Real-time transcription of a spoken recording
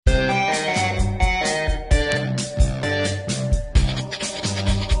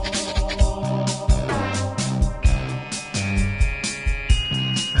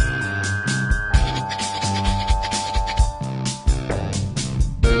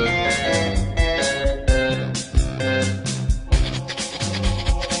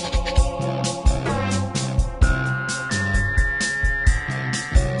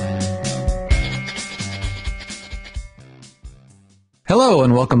Hello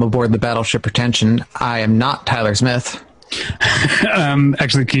and welcome aboard the Battleship Pretension. I am not Tyler Smith.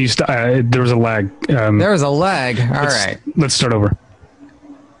 Actually, can you there was a lag. There was a lag. All right. Let's start over.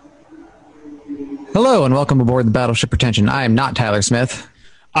 Hello and welcome aboard the Battleship Pretension. I am not Tyler Smith.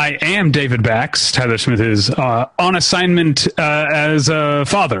 I am David Bax. Tyler Smith is on assignment as a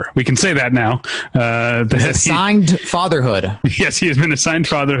father. We can say that now. Assigned fatherhood. Yes, he has been assigned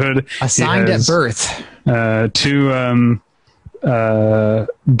fatherhood. Assigned at birth. Two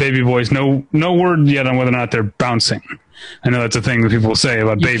baby boys. No word yet on whether or not they're bouncing. I know that's a thing that people say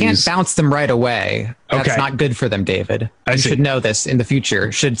about babies. You can't bounce them right away. That's not good for them, David. You should know this in the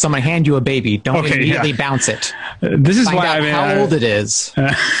future. Should someone hand you a baby, don't immediately bounce it. This is Find why out how old it is.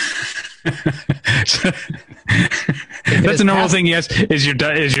 That's a normal thing. Yes, is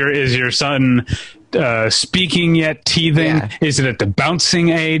your son speaking yet? Teething? Yeah. Is it at the bouncing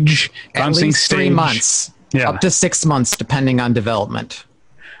age? Bouncing at least stage? 3 months. Yeah. Up to 6 months, depending on development.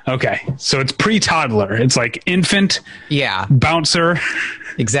 Okay, so it's pre-toddler. It's like infant, bouncer,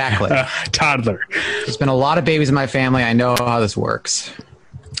 exactly, toddler. There's been a lot of babies in my family. I know how this works.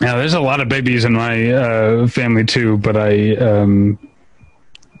 Now, there's a lot of babies in my family too, but I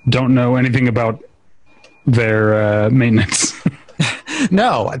don't know anything about their maintenance.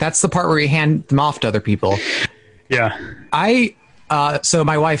 No, that's the part where you hand them off to other people. Yeah. So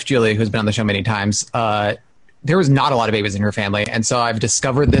my wife, Julie, who's been on the show many times, there was not a lot of babies in her family. And so I've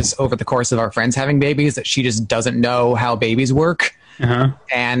discovered this over the course of our friends having babies, that she just doesn't know how babies work.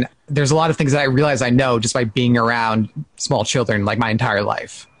 And there's a lot of things that I realize I know just by being around small children like my entire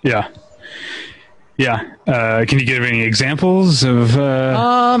life. Yeah. Yeah. Can you give any examples of...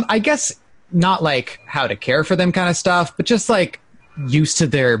 I guess not like how to care for them kind of stuff, but just like used to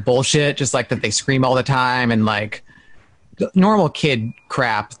their bullshit, just like that they scream all the time and like normal kid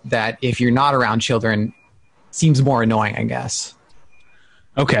crap that if you're not around children seems more annoying, I guess.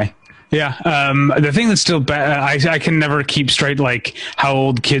 Okay. Yeah. The thing that's still bad, I can never keep straight, like how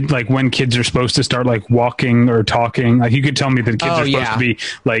old like when kids are supposed to start like walking or talking. Like you could tell me that kids are supposed to be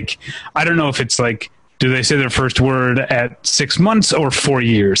like, I don't know if it's like, do they say their first word at 6 months or 4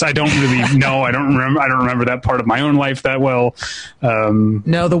 years? I don't really know. I don't remember that part of my own life that well.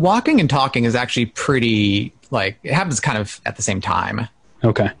 No, the walking and talking is actually pretty, like, it happens kind of at the same time.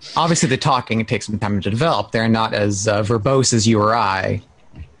 Okay. Obviously, the talking, it takes some time to develop. They're not as verbose as you or I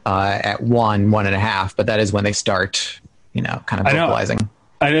at 1.5, but that is when they start, kind of vocalizing.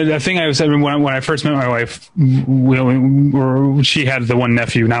 The thing I was saying when I first met my wife, she had the one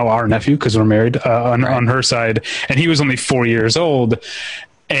nephew, now our nephew, because we're married, on her side, and he was only 4 years old.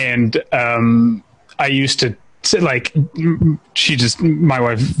 And I used to say, like, my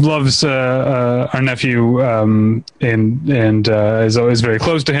wife loves our nephew and is always very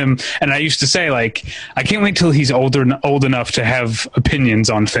close to him. And I used to say, like, I can't wait till he's old enough to have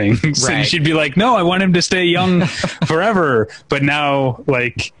opinions on things. Right. And she'd be like, no, I want him to stay young forever. But now,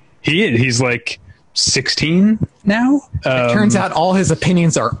 like, he's like 16 now. It turns out all his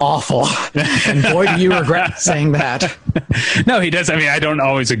opinions are awful. And boy, do you regret saying that. No, he does. I mean, I don't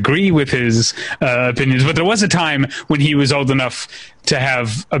always agree with his opinions, but there was a time when he was old enough to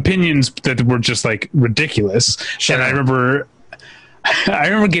have opinions that were just like ridiculous. Sure. And I remember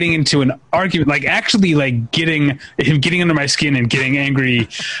getting into an argument, like actually like getting under my skin and getting angry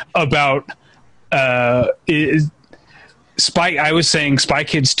about I was saying Spy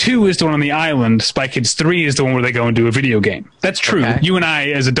Kids 2 is the one on the island. Spy Kids 3 is the one where they go and do a video game. That's true. Okay. You and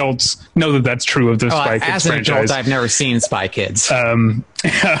I, as adults, know that that's true of the Spy Kids franchise. As an adult, I've never seen Spy Kids.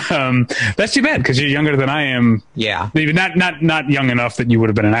 That's too bad, because you're younger than I am. Yeah. Maybe not young enough that you would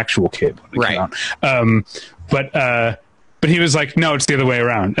have been an actual kid. Right. But he was like, no, it's the other way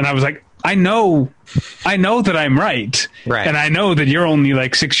around. And I was like, I know that I'm right. Right. And I know that you're only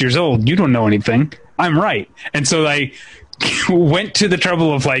like 6 years old. You don't know anything. I'm right. And so I went to the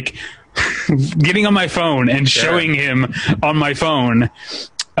trouble of like getting on my phone and showing him on my phone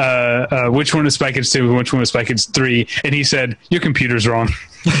which one is Spy Kids 2 and which one is Spy Kids 3. And he said, your computer's wrong.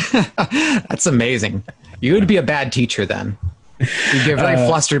 That's amazing. You would be a bad teacher then. You'd get very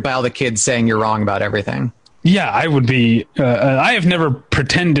flustered by all the kids saying you're wrong about everything. Yeah, I would be. I have never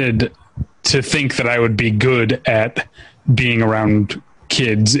pretended to think that I would be good at being around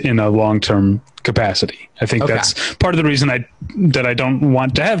kids in a long-term capacity. I think that's part of the reason that I don't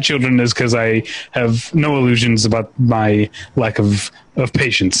want to have children, is because I have no illusions about my lack of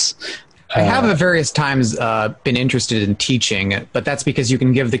patience. I have at various times been interested in teaching, but that's because you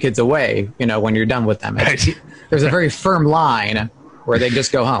can give the kids away, when you're done with them. Right. There's a very firm line where they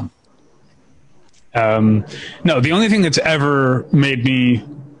just go home. No, the only thing that's ever made me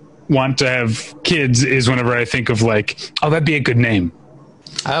want to have kids is whenever I think of like, oh, that'd be a good name.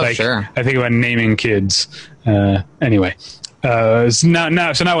 Oh, like, sure. I think about naming kids. Anyway, so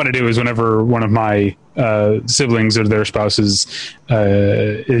now what I do is whenever one of my siblings or their spouses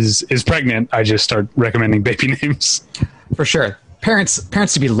is pregnant, I just start recommending baby names. For sure. Parents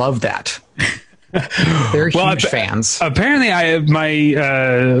to be love that. They're huge fans. Apparently, I have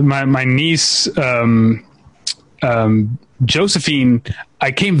my niece Josephine.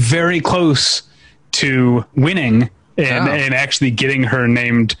 I came very close to winning and actually getting her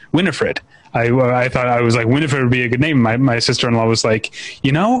named Winifred. I thought, I was like, Winifred would be a good name. My sister-in-law was like,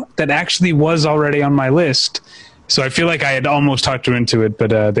 that actually was already on my list. So I feel like I had almost talked her into it, but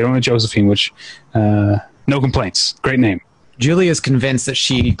they went with Josephine, which no complaints. Great name. Julie is convinced that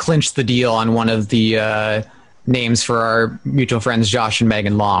she clinched the deal on one of the names for our mutual friends, Josh and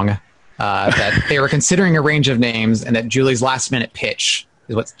Megan Long. That they were considering a range of names, and that Julie's last-minute pitch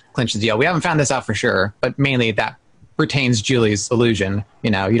is what clinched the deal. We haven't found this out for sure, but mainly that retains Julie's illusion. You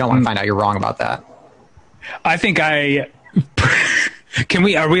don't want to find out you're wrong about that. I think are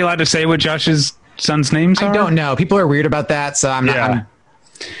we allowed to say what Josh's son's names are? I don't know. People are weird about that, so I'm not.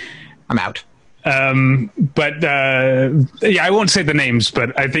 I'm out. But I won't say the names,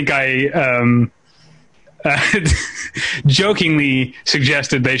 but I think I jokingly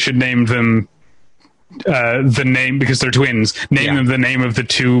suggested they should name them the name, because they're twins, them the name of the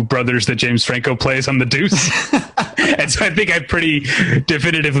two brothers that James Franco plays on The Deuce. And so I think I pretty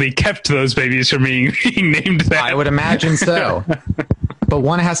definitively kept those babies from being named that. I would imagine so. But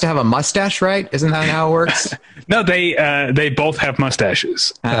one has to have a mustache, right? Isn't that how it works? No, they both have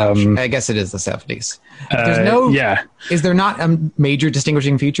mustaches. I guess it is the 70s. Is there not a major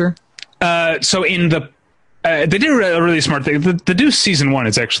distinguishing feature? So in the they did a really smart thing. The Deuce season 1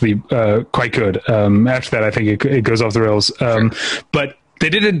 is actually quite good. After that, I think it goes off the rails. Sure. But they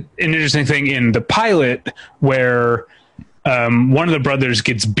did an interesting thing in the pilot where one of the brothers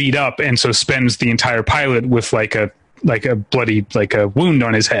gets beat up and so spends the entire pilot with like a bloody, like a wound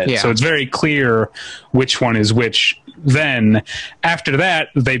on his head. Yeah. So it's very clear which one is which. Then after that,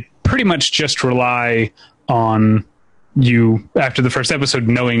 they pretty much just rely on you, after the first episode,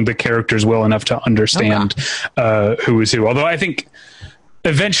 knowing the characters well enough to understand who is who. Although I think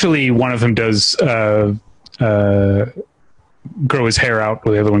eventually one of them does grow his hair out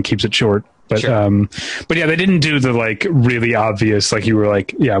while the other one keeps it short. But sure. But yeah, they didn't do the like really obvious, like you were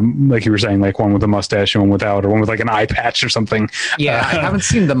saying, like one with a mustache and one without, or one with like an eye patch or something. Yeah, I haven't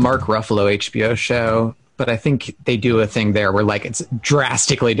seen the Mark Ruffalo HBO show, but I think they do a thing there where like it's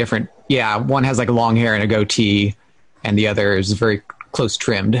drastically different. Yeah, one has like long hair and a goatee, and the other is very close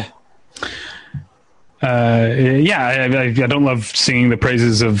trimmed. I don't love singing the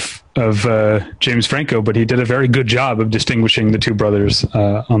praises of James Franco, but he did a very good job of distinguishing the two brothers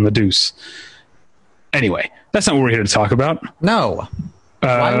on The Deuce. Anyway, that's not what we're here to talk about. No.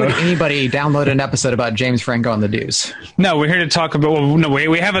 Why would anybody download an episode about James Franco on The Deuce? No, we're here to talk about... Well, no,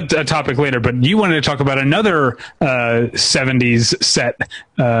 we have a topic later, but you wanted to talk about another 70s set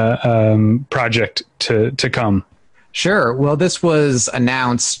project to come. Sure. Well, this was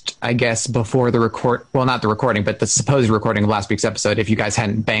announced, I guess, before not the recording, but the supposed recording of last week's episode, if you guys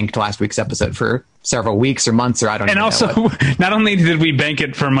hadn't banked last week's episode for several weeks or months, or I don't know. And also, not only did we bank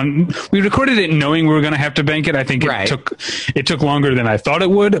it for a month, we recorded it knowing we were going to have to bank it. I think it took longer than I thought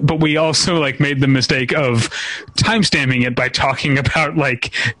it would, but we also like made the mistake of timestamping it by talking about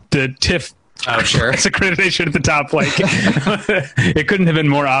like the TIFF. Oh, sure. It's accreditation at the top. Like it couldn't have been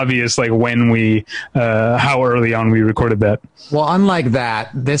more obvious, like when how early on we recorded that. Well, unlike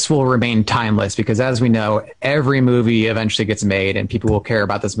that, this will remain timeless because as we know, every movie eventually gets made and people will care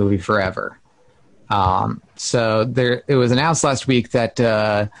about this movie forever. So it was announced last week that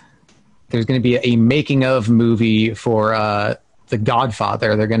there's going to be a making of movie for The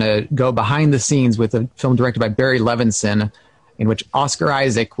Godfather. They're going to go behind the scenes with a film directed by Barry Levinson, in which Oscar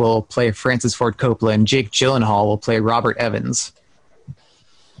Isaac will play Francis Ford Coppola and Jake Gyllenhaal will play Robert Evans.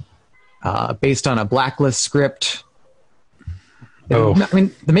 Based on a Blacklist script. I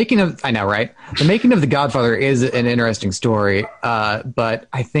mean, the making of The Godfather is an interesting story, but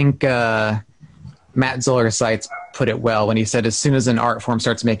I think Matt Zoller Seitz put it well when he said, as soon as an art form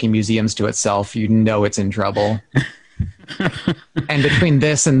starts making museums to itself, you know it's in trouble. And between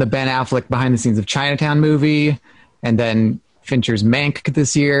this and the Ben Affleck behind the scenes of Chinatown movie, and then Fincher's Mank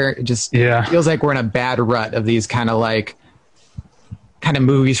this year, it just feels like we're in a bad rut of these kind of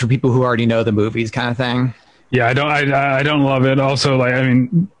movies for people who already know the movies kind of thing. Yeah, I don't love it. Also, like, I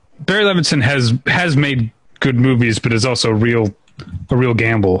mean, Barry Levinson has made good movies, but is also a real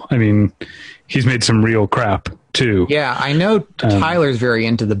gamble. I mean, he's made some real crap. too. Yeah, I know Tyler's very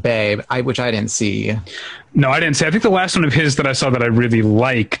into The Bay, which I didn't see. No, I didn't see. I think the last one of his that I saw that I really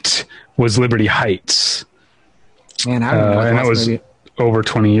liked was Liberty Heights. Man, I don't know. And that was over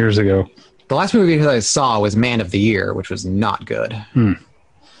 20 years ago. The last movie that I saw was Man of the Year, which was not good.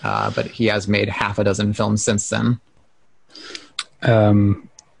 But he has made half a dozen films since then.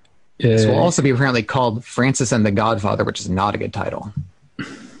 This will also be apparently called Francis and the Godfather, which is not a good title.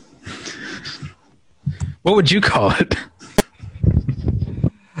 What would you call it?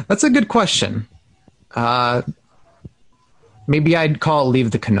 That's a good question. Maybe I'd call it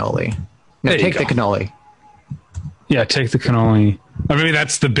Leave the Cannoli. No, Take the Cannoli. Yeah, Take the Cannoli. I mean,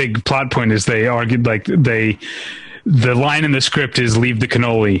 that's the big plot point is they argued like the line in the script is leave the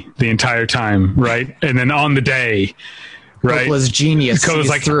cannoli the entire time, right? And then on the day, right? Coppola's genius. Coppola's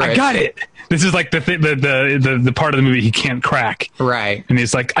like, I got it. This is like the part of the movie he can't crack. Right. And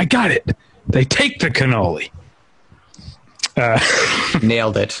he's like, I got it. They take the cannoli.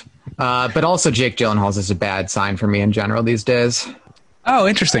 Nailed it. But also Jake Gyllenhaal is a bad sign for me in general these days. Oh,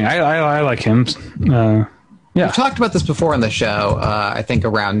 interesting. I like him. Yeah. We've talked about this before on the show, I think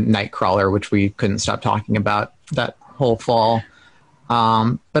around Nightcrawler, which we couldn't stop talking about that whole fall.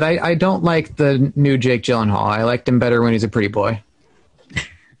 But I don't like the new Jake Gyllenhaal. I liked him better when he's a pretty boy.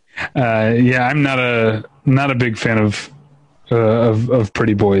 Yeah, I'm not a big fan of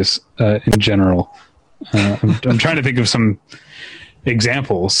pretty boys in general. I'm trying to think of some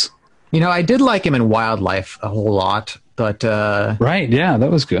examples. You know, I did like him in Wildlife a whole lot, but right, yeah, that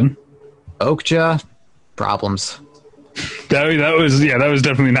was good. Okja, problems. That was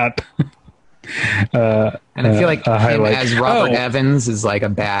definitely not. And I feel like him highlight. as Robert Evans is like a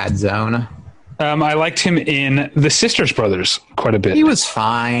bad zone. I liked him in The Sisters Brothers quite a bit. He was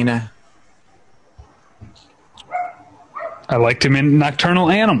fine. I liked him in Nocturnal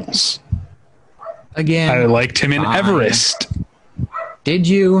Animals. Again, I liked him in fine. Everest. Did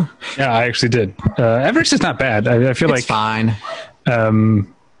you? Yeah, I actually did. Everest is not bad. I feel It's like fine.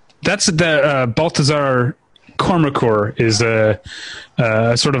 That's the Baltazar Kormacor is a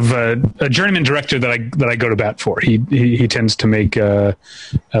sort of a journeyman director that I go to bat for. He tends to make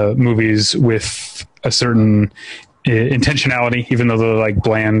movies with a certain intentionality, even though they're like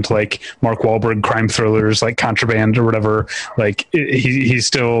bland, like Mark Wahlberg crime thrillers, like Contraband or whatever. Like he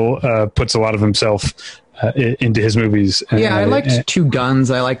still puts a lot of himself into his movies. Yeah, I liked Two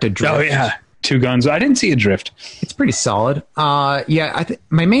Guns. I liked Adrift. Oh yeah, Two Guns. I didn't see Adrift. It's pretty solid. Yeah,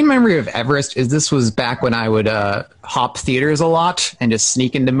 my main memory of Everest is this was back when I would hop theaters a lot and just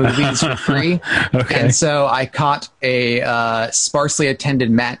sneak into movies for free. Okay. And so I caught a sparsely attended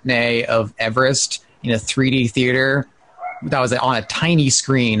matinee of Everest in a 3D theater that was on a tiny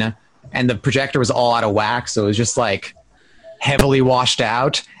screen, and the projector was all out of whack, so it was just like heavily washed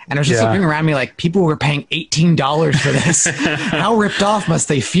out. And I was just looking around me like, people were paying $18 for this. How ripped off must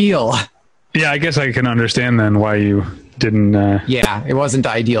they feel? Yeah, I guess I can understand then why you didn't. Yeah, it wasn't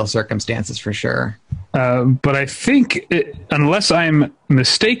ideal circumstances for sure. But I think, unless I'm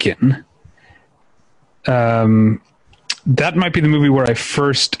mistaken, that might be the movie where I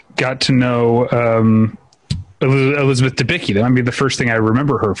first got to know Elizabeth Debicki. That might be the first thing I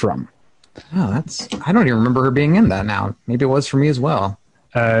remember her from. Oh, I don't even remember her being in that now. Maybe it was for me as well.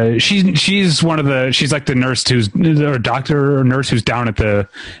 She's like the nurse or doctor or nurse who's down at the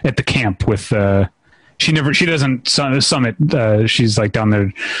camp with she doesn't summit. She's like down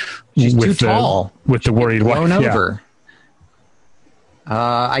there. She's too tall. With the worried wife. Blown over.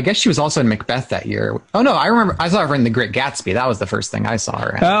 I guess she was also in Macbeth that year. Oh no, I remember. I saw her in The Great Gatsby. That was the first thing I saw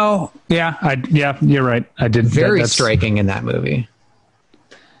her in. Oh yeah, you're right. I did. Very striking in that movie.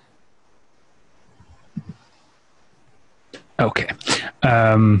 Okay.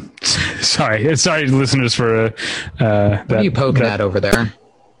 Sorry, listeners, for what are you poking at over there?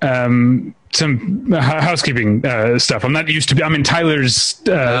 Some housekeeping stuff. I'm not used to. I'm in Tyler's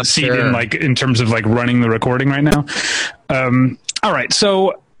seat in terms of like running the recording right now. All right,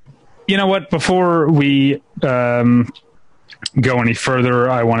 so you know what? Before we go any further,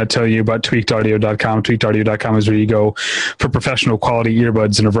 I want to tell you about tweakedaudio.com. Tweakedaudio.com is where you go for professional quality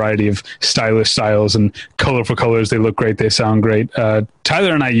earbuds in a variety of stylish styles and colorful colors. They look great. They sound great.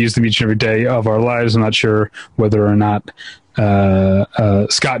 Tyler and I use them each and every day of our lives. I'm not sure whether or not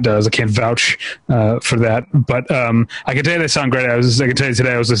Scott does. I can't vouch for that, but I can tell you they sound great. I can tell you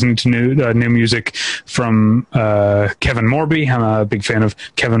today I was listening to new music from Kevin Morby. I'm a big fan of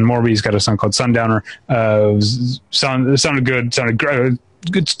Kevin Morby. He's got a song called Sundowner. Sounded good. Sounded great.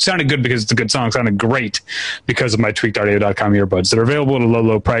 it sounded good because it's a good song. It sounded great because of my tweakedaudio.com earbuds that are available at a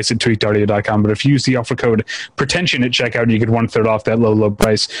low price at tweakedaudio.com. But if you use the offer code pretension at checkout, you get 1/3 off that low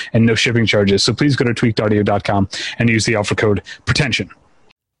price and no shipping charges. So please go to tweakedaudio.com and use the offer code pretension.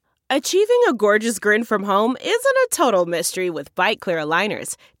 Achieving a gorgeous grin from home isn't a total mystery with Byte Clear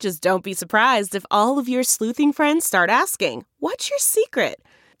aligners. Just don't be surprised if all of your sleuthing friends start asking, "What's your secret?"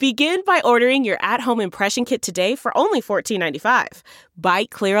 Begin by ordering your at-home impression kit today for only $14.95.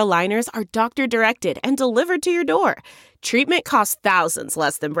 Byte Clear aligners are doctor-directed and delivered to your door. Treatment costs thousands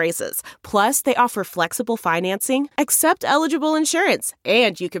less than braces. Plus, they offer flexible financing, accept eligible insurance,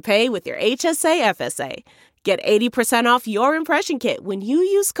 and you can pay with your HSA FSA. Get 80% off your impression kit when you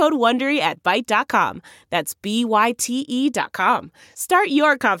use code WONDERY at Byte.com. That's BYTE.com. Start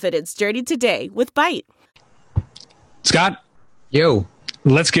your confidence journey today with Byte. Scott? Yo.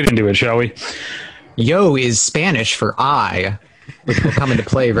 Let's get into it, shall we? Yo is Spanish for I, which will come into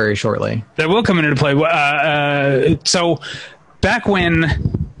play very shortly. That will come into play. So back when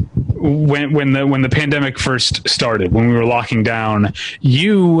the pandemic first started, when we were locking down,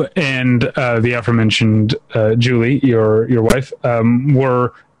 you and the aforementioned Julie, your wife,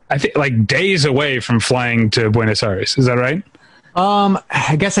 were, I think, like days away from flying to Buenos Aires. Is that right?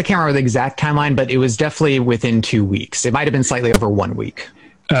 I guess I can't remember the exact timeline, but it was definitely within 2 weeks. It might have been slightly over 1 week.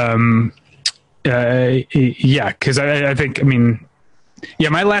 Yeah, because I think,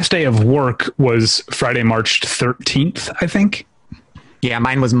 my last day of work was Friday, March 13th, I think. Yeah,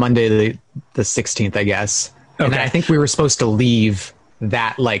 mine was Monday the 16th, I guess. Okay. And I think we were supposed to leave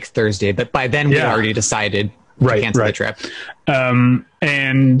that like Thursday, but by then we already decided to cancel the trip.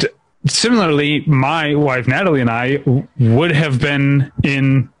 And similarly, my wife Natalie and I would have been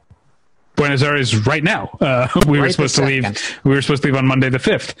in Buenos Aires right now. We were supposed to leave. We were supposed to leave on Monday the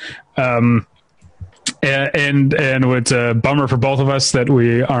 5th. And it's a bummer for both of us that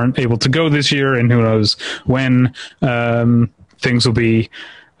we aren't able to go this year, and who knows when things will be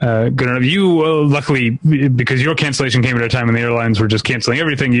good enough. You, luckily, because your cancellation came at a time when the airlines were just canceling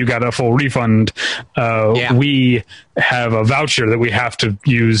everything, you got a full refund. We have a voucher that we have to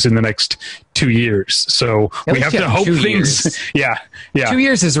use in the next 2 years. So we have to hope things. Yeah. 2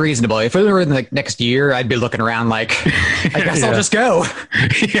 years is reasonable. If it were in the next year, I'd be looking around like, I guess I'll just go.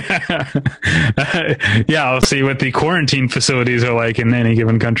 I'll see what the quarantine facilities are like in any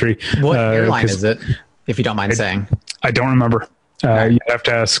given country. What airline is it, if you don't mind saying? I don't remember. You'd have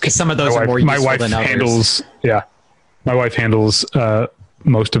to ask. Because some of those are more useful than others. My wife handles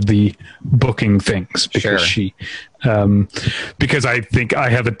most of the booking things because because I think I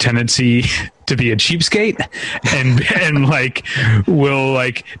have a tendency to be a cheapskate and like will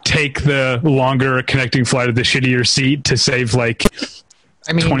like take the longer connecting flight of the shittier seat to save like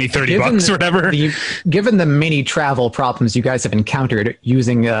 20-30 bucks or whatever. Given the many travel problems you guys have encountered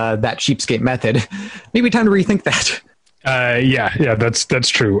using that cheapskate method, maybe time to rethink that. That's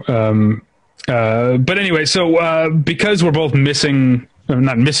true. But anyway, so because we're both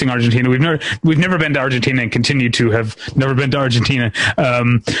not missing Argentina, we've never been to Argentina and continue to have never been to Argentina.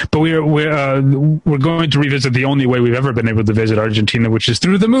 But we're going to revisit the only way we've ever been able to visit Argentina, which is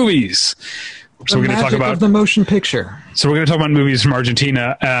through the movies. So we're going to talk about the motion picture. So we're going to talk about movies from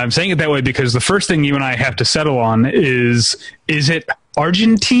Argentina. I'm saying it that way because the first thing you and I have to settle on is it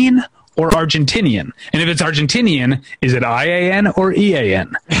Argentine or Argentinian? And if it's Argentinian, is it IAN or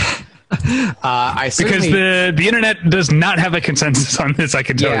EAN? Because the internet does not have a consensus on this, I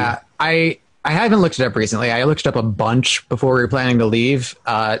can tell you. Yeah, I haven't looked it up recently. I looked it up a bunch before we were planning to leave.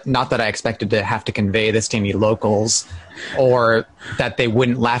 Not that I expected to have to convey this to any locals or that they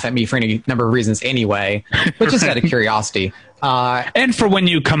wouldn't laugh at me for any number of reasons anyway, but just out of curiosity. And for when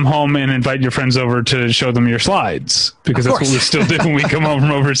you come home and invite your friends over to show them your slides, because that's what we still do when we come home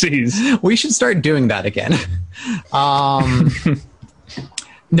from overseas. We should start doing that again.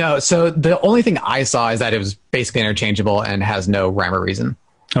 No, so the only thing I saw is that it was basically interchangeable and has no rhyme or reason.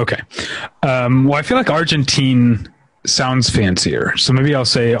 Okay. Well, I feel like Argentine sounds fancier, so maybe I'll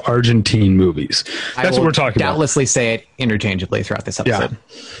say Argentine movies. That's what we're talking about. Doubtlessly say it interchangeably throughout this episode.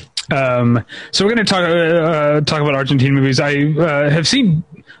 Yeah. So we're going to talk about Argentine movies. I have seen,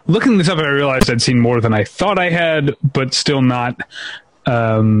 looking this up, I realized I'd seen more than I thought I had, but still not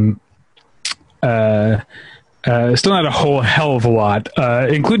a whole hell of a lot,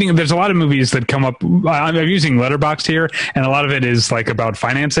 including there's a lot of movies that come up. I'm using Letterboxd here, and a lot of it is like about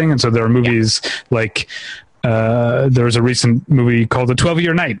financing. And so there are movies like there was a recent movie called The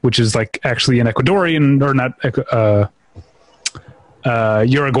 12-Year Night, which is like actually an Ecuadorian or not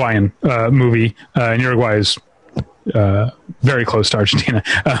Uruguayan movie. And Uruguay is very close to Argentina.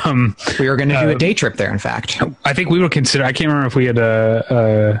 We were going to do a day trip there, in fact. I think we were consider. I can't remember if we had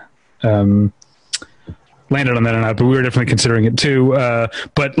landed on that or not, but we were definitely considering it too.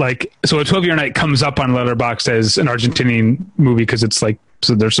 But like, so A 12 Year Night comes up on Letterboxd as an Argentinian movie because it's like,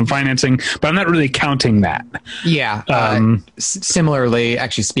 so there's some financing, but I'm not really counting that. Yeah. Similarly,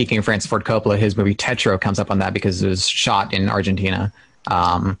 actually, speaking of Francis Ford Coppola, his movie Tetro comes up on that because it was shot in Argentina.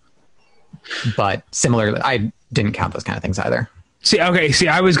 But similarly, I didn't count those kind of things either. See,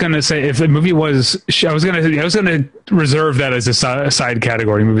 I was going to say if the movie was, I was going to reserve that as a side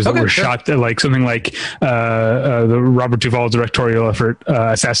category, movies that were shot like something like the Robert Duvall directorial effort,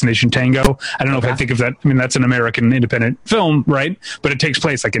 Assassination Tango. I don't know if I think of that. I mean, that's an American independent film, right? But it takes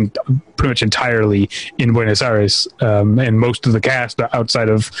place like in pretty much entirely in Buenos Aires. And most of the cast outside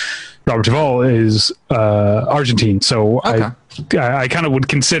of Robert Duvall is Argentine. So I kind of would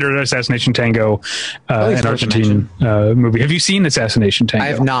consider Assassination Tango an Argentine movie. Have you seen Assassination Tango? I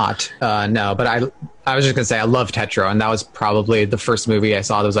have not. No, but I was just going to say I love Tetro, and that was probably the first movie I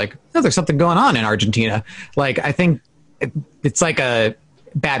saw that was like, oh, there's something going on in Argentina. Like, I think it's like a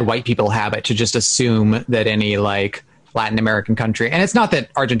bad white people habit to just assume that any like Latin American country, and it's not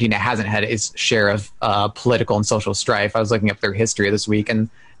that Argentina hasn't had its share of political and social strife. I was looking up their history this week, and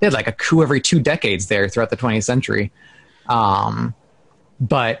they had like a coup every 2 decades there throughout the 20th century.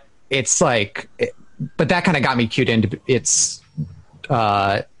 But it's like, but that kind of got me cued into its,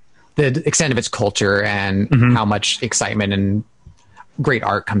 the extent of its culture and how much excitement and great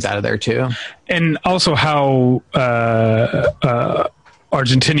art comes out of there too. And also how,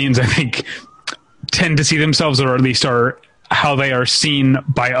 Argentinians, I think, tend to see themselves, or at least are how they are seen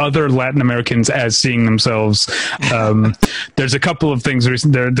by other Latin Americans as seeing themselves. There's a couple of things. There's a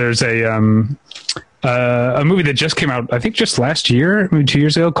movie that just came out, I think just last year, maybe 2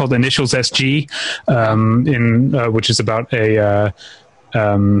 years ago, called Initials SG, which is about a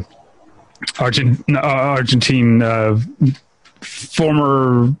Argentine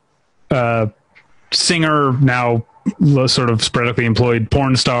former singer, now sort of sporadically employed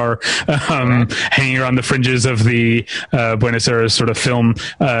porn star, hanging around the fringes of the Buenos Aires sort of film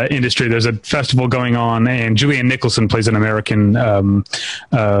industry. There's a festival going on, and Julianne Nicholson plays an American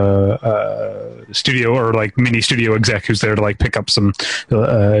studio or like mini studio exec who's there to like pick up some,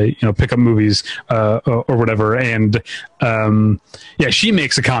 pick up movies or whatever. And she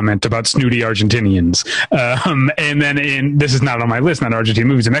makes a comment about snooty Argentinians. And then this is not on my list, not Argentine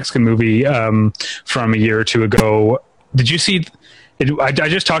movies, a Mexican movie from a year or two ago. Did you see it? I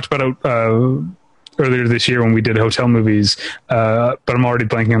just talked about it earlier this year when we did hotel movies, but I'm already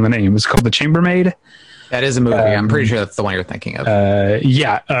blanking on the name. It's called The Chambermaid. That is a movie. I'm pretty sure that's the one you're thinking of.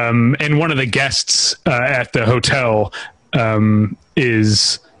 And one of the guests at the hotel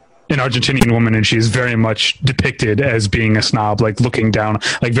is an Argentinian woman, and she's very much depicted as being a snob, like looking down,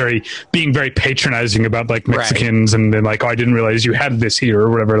 like being very patronizing about like Mexicans, and then like, oh, I didn't realize you had this here or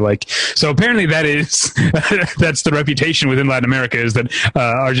whatever. Like, so apparently that is that's the reputation within Latin America, is that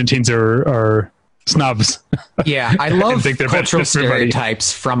Argentines are snobs. Yeah, I love cultural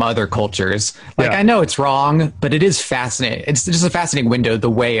stereotypes from other cultures. Like, I know it's wrong, but it is fascinating. It's just a fascinating window, the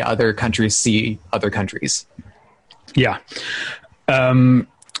way other countries see other countries. Yeah.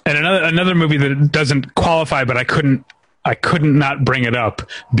 And another movie that doesn't qualify, but I couldn't not bring it up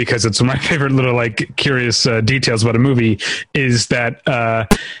because it's one of my favorite little like curious details about a movie, is that I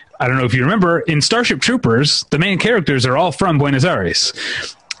don't know if you remember, in Starship Troopers, the main characters are all from Buenos Aires.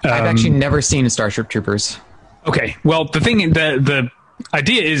 I've actually never seen Starship Troopers. Okay, well, the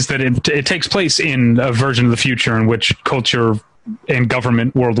idea is that it takes place in a version of the future in which culture and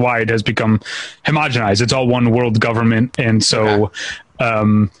government worldwide has become homogenized. It's all one world government, and so.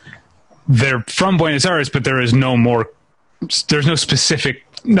 They're from Buenos Aires, but there's nothing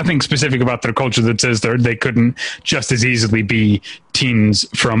specific about their culture that says they couldn't just as easily be teens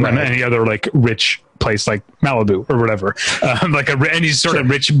from any other like rich place like Malibu or whatever, like any sort of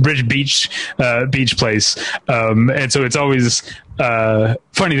rich beach place. And so it's always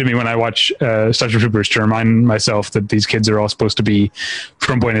funny to me when I watch Starship Troopers to remind myself that these kids are all supposed to be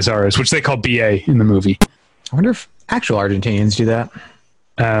from Buenos Aires, which they call BA in the movie. I wonder if actual Argentinians do that.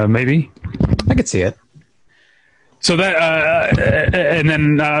 Maybe. I could see it. So that, and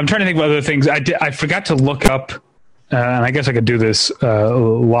then I'm trying to think of other things. I forgot to look up, and I guess I could do this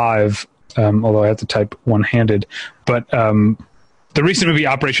live, although I have to type one-handed. But the recent movie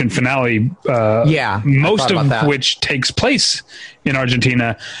Operation Finale, most of which takes place in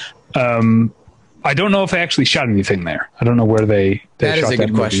Argentina. I don't know if they actually shot anything there. I don't know where they shot that. That is a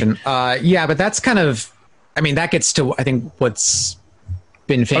good question. But that's kind of, I mean, that gets to, I think, what's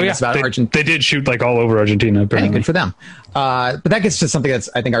been famous about Argentina. They did shoot like all over Argentina. Hey, good for them. But that gets to something that's,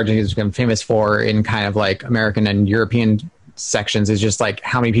 I think, Argentina's become famous for in kind of like American and European sections, is just like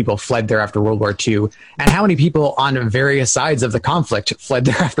how many people fled there after World War II and how many people on various sides of the conflict fled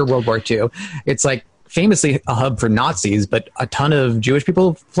there after World War II. It's like famously a hub for Nazis, but a ton of Jewish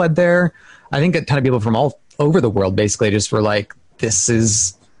people fled there. I think a ton of people from all over the world basically just were like, this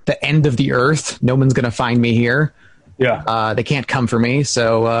is the end of the earth. No one's going to find me here. Yeah. They can't come for me.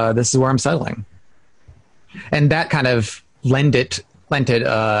 So this is where I'm settling. And that kind of lent it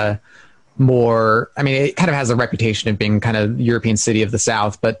more, I mean, it kind of has a reputation of being kind of European city of the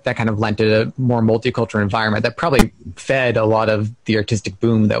South, but that kind of lent it a more multicultural environment that probably fed a lot of the artistic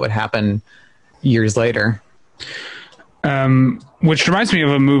boom that would happen years later. Which reminds me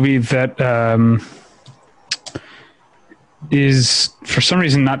of a movie that is for some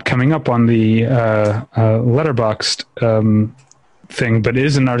reason not coming up on the Letterboxd thing, but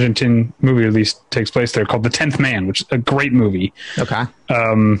is an Argentine movie, at least takes place there, called The 10th Man, which is a great movie. Okay.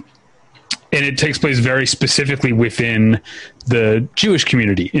 And it takes place very specifically within the Jewish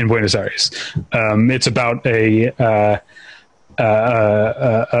community in Buenos Aires. It's about a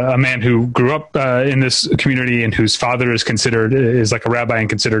man who grew up in this community and whose father is like a rabbi and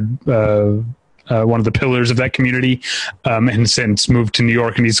considered one of the pillars of that community, and since moved to New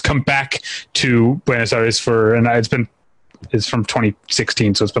York, and he's come back to Buenos Aires it's from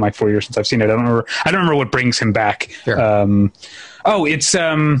 2016, so it's been like 4 years since I've seen it. I don't remember what brings him back. Sure.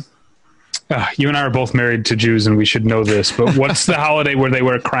 You and I are both married to Jews, and we should know this, but what's the holiday where they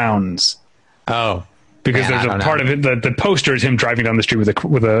wear crowns? Oh, because there's a part of it, the poster is him driving down the street with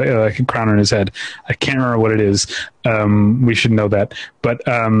a crown on his head. I can't remember what it is. We should know that. But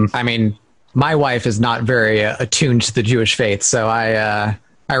I mean, my wife is not very attuned to the Jewish faith, so I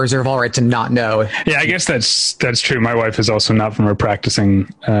reserve all right to not know. Yeah, I guess that's true. My wife is also not from a practicing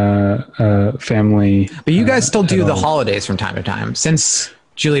family. But you guys still do the holidays from time to time, since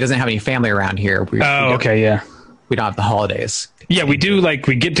Julie doesn't have any family around here. Okay, yeah. We don't have the holidays. Yeah, we do. Like,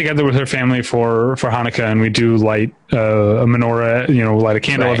 we get together with her family for Hanukkah, and we do light a menorah. Light a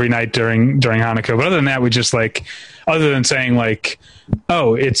candle every night during Hanukkah. But other than that, we just other than saying like,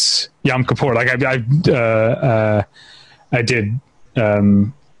 oh, it's Yom Kippur. Like I did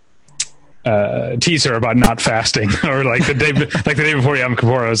tease her about not fasting, or like the day before Yom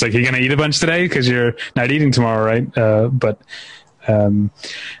Kippur, I was like, "You're gonna eat a bunch today because you're not eating tomorrow, right?"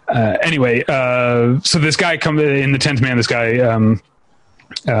 Anyway, so this guy in The 10th Man. This guy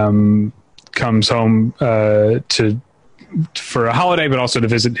comes home for a holiday, but also to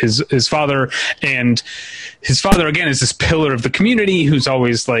visit his father. And his father, again, is this pillar of the community who's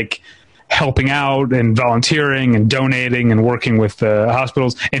always like helping out and volunteering and donating and working with the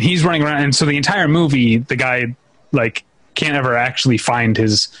hospitals. And he's running around. And so the entire movie, the guy can't ever actually find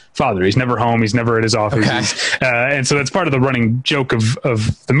his father. He's never home. He's never at his office. Okay. And so that's part of the running joke of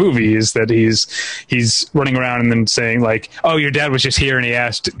the movie, is that he's running around and then saying like, oh, your dad was just here and he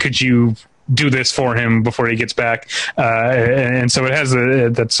asked, could you do this for him before he gets back? And so it has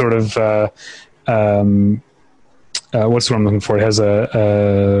that sort of, what's the one I'm looking for? It has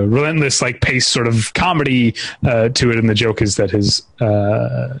a relentless pace sort of comedy to it. And the joke is that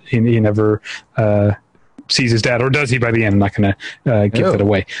he never, sees his dad, or does he by the end? I'm not going to give that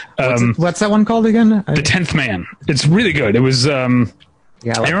away. What's that one called again? The 10th Man. It's really good. It was, I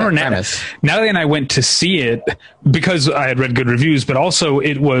remember Natalie and I went to see it because I had read good reviews, but also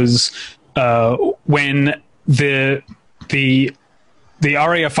it was when the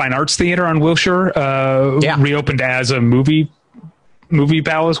Aria Fine Arts Theater on Wilshire reopened as a movie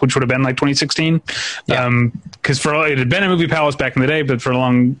palace, which would have been 2016. Because it had been a movie palace back in the day, but for a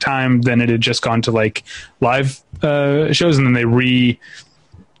long time, then it had just gone to live shows, and then they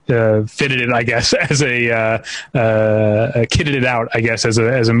fitted it, I guess, as kitted it out, I guess, as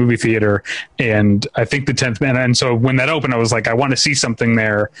a movie theater. And I think The 10th Man. And so when that opened, I was like, I want to see something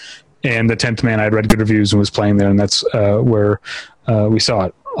there. And The 10th Man, I had read good reviews and was playing there, and that's where we saw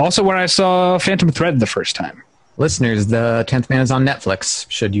it. Also, where I saw Phantom Thread the first time. Listeners, The 10th Man is on Netflix,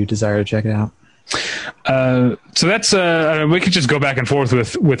 should you desire to check it out. So that's we could just go back and forth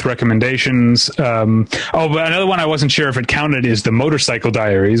with recommendations. But another one I wasn't sure if it counted is The Motorcycle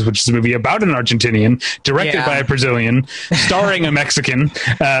Diaries, which is a movie about an Argentinian, directed by a Brazilian, starring a Mexican.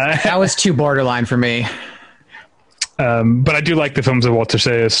 That was too borderline for me. But I do like the films of Walter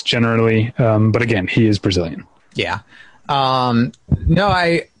Sayas generally. But again, he is Brazilian. Yeah. No,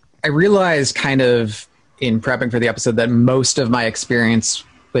 I realized kind of in prepping for the episode that most of my experience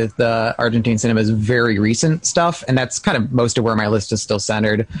with Argentine cinema is very recent stuff, and that's kind of most of where my list is still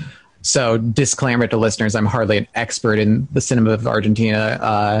centered. So disclaimer to listeners, I'm hardly an expert in the cinema of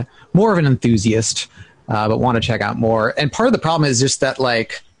Argentina, more of an enthusiast, but want to check out more. And part of the problem is just that,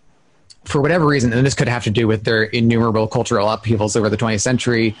 like, for whatever reason, and this could have to do with their innumerable cultural upheavals over the 20th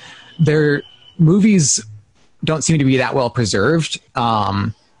century, their movies don't seem to be that well preserved.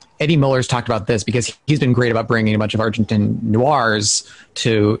 Eddie Muller's talked about this because he's been great about bringing a bunch of Argentine noirs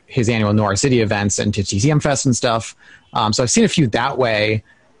to his annual Noir City events and to TCM Fest and stuff. So I've seen a few that way,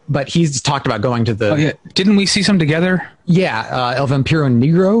 but he's talked about going to the... Oh, yeah. Didn't we see some together? Yeah, El Vampiro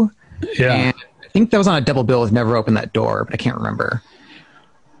Negro. Yeah. And I think that was on a double bill with Never Opened That Door, but I can't remember.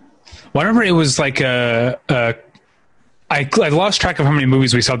 Well, I remember it was like I lost track of how many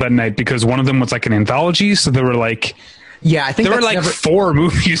movies we saw that night because one of them was like an anthology. So there were like... Yeah, I think there were like 4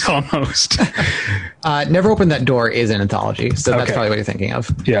 movies almost. Never Opened That Door is an anthology, so that's probably what you're thinking of.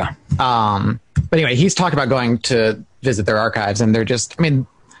 Yeah. But anyway, he's talked about going to visit their archives, and they're just, I mean,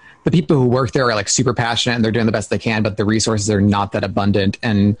 the people who work there are like super passionate and they're doing the best they can, but the resources are not that abundant.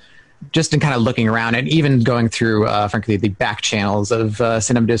 And just in kind of looking around and even going through, frankly, the back channels of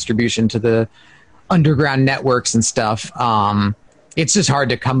cinema distribution to the underground networks and stuff, it's just hard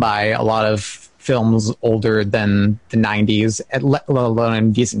to come by a lot of films older than the 90s, let alone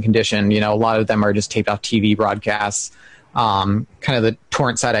in decent condition. You know, a lot of them are just taped off TV broadcasts. Kind of the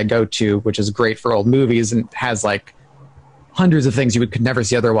torrent site I go to, which is great for old movies and has like hundreds of things you could never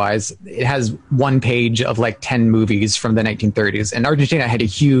see otherwise. It has one page of like 10 movies from the 1930s. And Argentina had a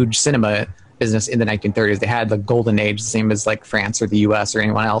huge cinema business in the 1930s. They had the golden age, the same as like France or the US or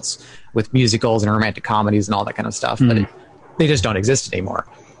anyone else, with musicals and romantic comedies and all that kind of stuff. But they just don't exist anymore.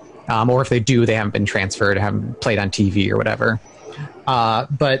 Or if they do, they haven't been transferred, haven't played on TV or whatever.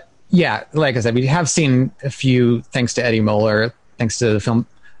 But yeah, like I said, we have seen a few, thanks to Eddie Muller, thanks to the Film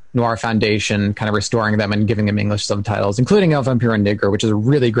Noir Foundation, kind of restoring them and giving them English subtitles, including El Vampiro Negro, which is a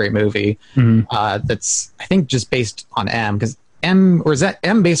really great movie. That's, I think, just based on M, because M, or is that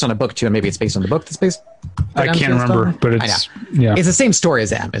M based on a book too? And maybe it's based on the book that's based. I can't remember, but it's, yeah, it's the same story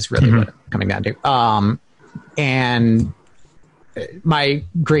as M. Is really what it's coming down to. And my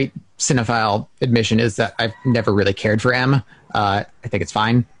great cinephile admission is that I've never really cared for M. I think it's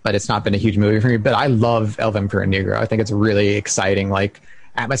fine, but it's not been a huge movie for me. But I love El Vampiro Negro. I think it's a really exciting, like,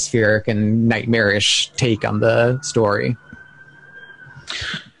 atmospheric and nightmarish take on the story.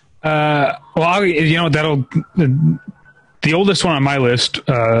 Well, you know, that'll... The oldest one on my list,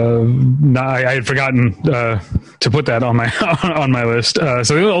 I had forgotten to put that on my on my list. So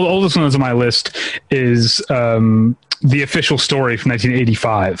the oldest one that's on my list is The Official Story from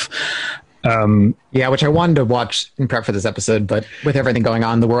 1985. Yeah, which I wanted to watch in prep for this episode, but with everything going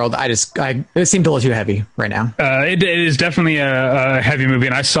on in the world, it seemed a little too heavy right now. It is definitely a heavy movie,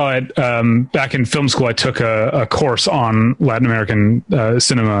 and I saw it back in film school. I took a course on Latin American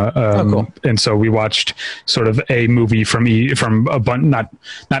cinema, cool. And so we watched sort of a movie from a bunch, not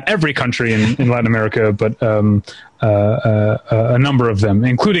every country in Latin America, but a number of them,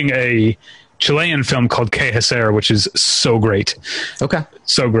 including a Chilean film called Que Hacer, which is so great. Okay.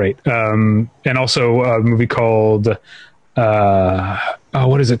 So great. And also a movie called,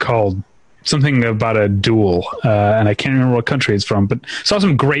 what is it called? Something about a duel. And I can't remember what country it's from, but saw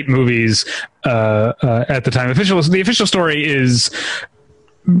some great movies at the time. The official story is,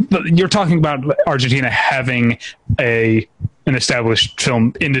 you're talking about Argentina having an established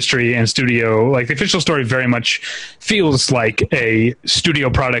film industry and studio. Like, The Official Story very much feels like a studio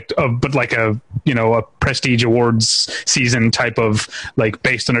product but like a prestige awards season type of, like,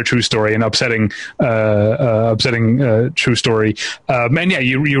 based on a true story and upsetting true story. And yeah,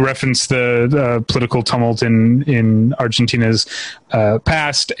 you reference the political tumult in Argentina's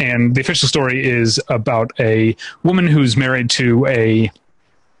past, and The Official Story is about a woman who's married to a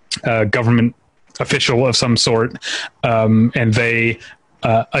government official of some sort, and they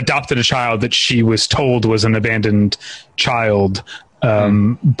adopted a child that she was told was an abandoned child,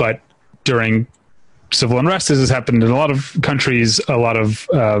 but during civil unrest, as has happened in a lot of countries, a lot of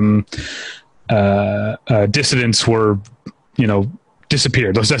dissidents were,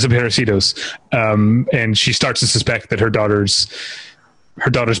 disappeared, los desaparecidos, and she starts to suspect that her daughter's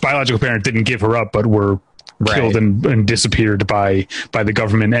biological parent didn't give her up, but were killed and disappeared by the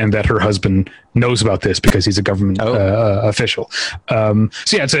government, and that her husband knows about this because he's a government official. So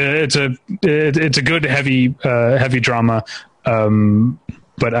yeah, it's a good heavy drama.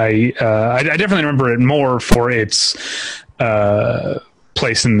 But I definitely remember it more for its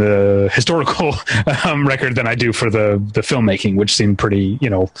place in the historical record than I do for the filmmaking, which seemed pretty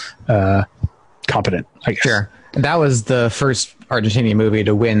competent, I guess. Sure. That was the first Argentinian movie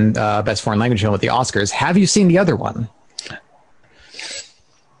to win Best Foreign Language Film at the Oscars. Have you seen the other one?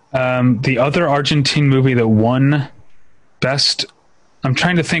 The other Argentine movie that won best, I'm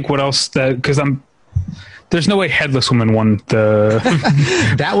trying to think what else because there's no way Headless Woman won the.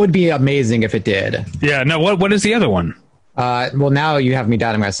 That would be amazing if it did. Yeah. No. What is the other one? Well, now you have me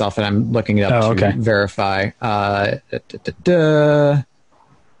doubting myself, and I'm looking it up to verify.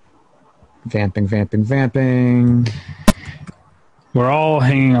 Vamping. We're all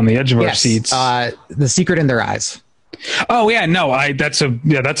hanging on the edge of our seats. The Secret in Their Eyes. Oh yeah, no, that's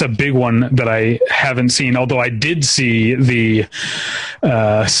a big one that I haven't seen. Although I did see the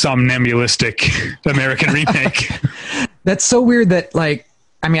somnambulistic American remake. That's so weird that I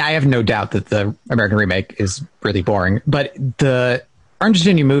have no doubt that the American remake is really boring, but the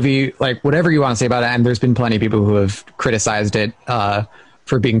Argentinian movie, whatever you want to say about it, and there's been plenty of people who have criticized it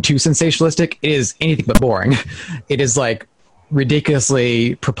for being too sensationalistic, it is anything but boring. It is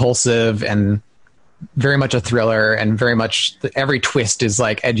ridiculously propulsive and very much a thriller, and very much every twist is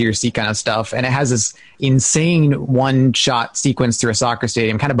edge of your seat kind of stuff. And it has this insane one shot sequence through a soccer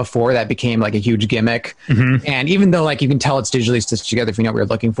stadium kind of before that became a huge gimmick. Mm-hmm. And even though you can tell it's digitally stitched together if you know what you're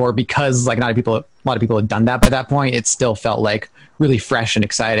looking for, because a lot of people had done that by that point, it still felt really fresh and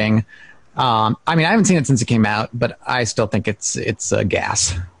exciting. I haven't seen it since it came out, but I still think it's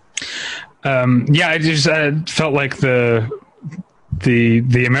gas. I just felt like the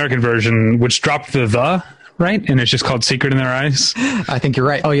American version, which dropped the right, and it's just called Secret in Their Eyes. I think you're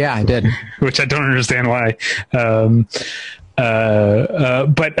right. Oh yeah, I did. Which I don't understand why.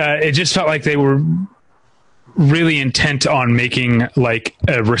 But it just felt like they were really intent on making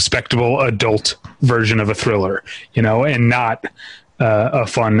a respectable adult version of a thriller, and not a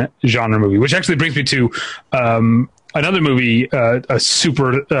fun genre movie. Which actually brings me to another movie, a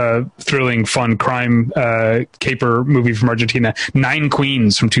super thrilling, fun crime caper movie from Argentina, Nine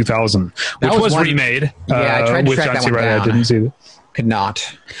Queens from 2000, which was remade. I tried to track that one down. I didn't see that. Could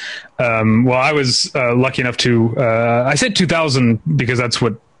not. Well, I was lucky enough to. I said 2000 because that's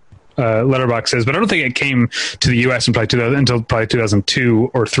what Letterboxd says, but I don't think it came to the U.S. until probably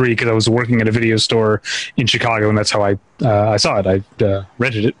 2002 or 3, because I was working at a video store in Chicago, and that's how I saw it. I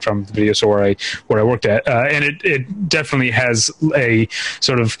rented it from the video store where I worked at, and it definitely has a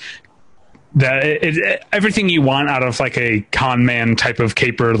sort of everything you want out of a con man type of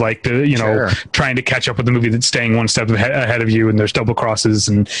caper, sure, trying to catch up with the movie that's staying one step ahead of you, and there's double crosses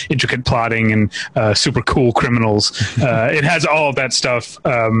and intricate plotting and super cool criminals. It has all of that stuff.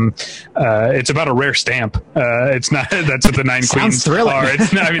 It's about a rare stamp. It's not that's what the Nine Queens are.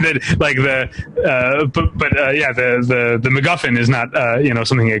 It's not, the MacGuffin is not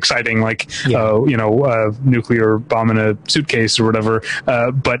something exciting nuclear bomb in a suitcase or whatever.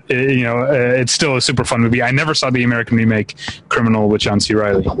 But it's still a super fun movie. I never saw the American remake, Criminal, with John C.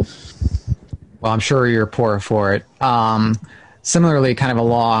 Reilly. Well, I'm sure you're poor for it. Similarly, kind of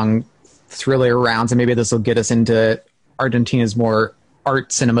along thriller rounds, and maybe this will get us into Argentina's more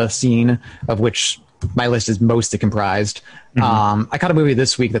art cinema scene, of which my list is mostly comprised. Mm-hmm. I caught a movie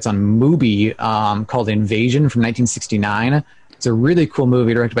this week that's on Mubi called Invasion from 1969. It's a really cool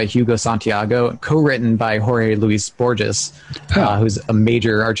movie directed by Hugo Santiago, co-written by Jorge Luis Borges, who's a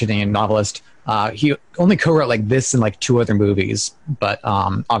major Argentinian novelist. He only co-wrote this and 2 other movies, but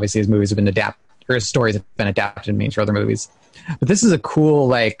obviously his movies have been his stories have been adapted for other movies. But this is a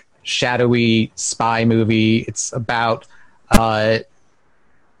cool, shadowy spy movie. It's about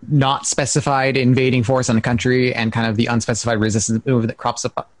not specified invading force on the country and kind of the unspecified resistance movement that crops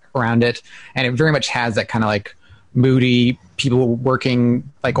up around it. And it very much has that kind of moody people working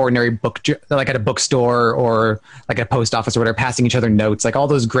ordinary at a bookstore or at a post office or whatever, passing each other notes, all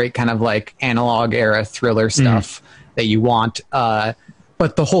those great kind of analog era thriller stuff that you want. But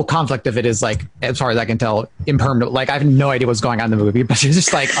the whole conflict of it is as far as I can tell, impermanent. I have no idea what's going on in the movie, but it's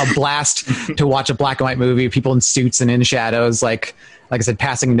just a blast to watch a black and white movie, people in suits and in shadows, like I said,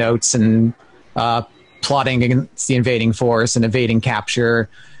 passing notes and plotting against the invading force and evading capture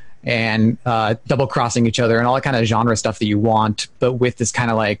and double crossing each other and all that kind of genre stuff that you want, but with this kind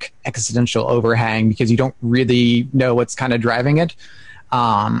of existential overhang because you don't really know what's kind of driving it.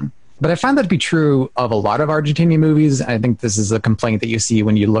 But I find that to be true of a lot of Argentinian movies. I think this is a complaint that you see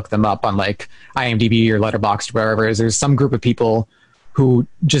when you look them up on IMDb or Letterboxd or wherever, is there's some group of people who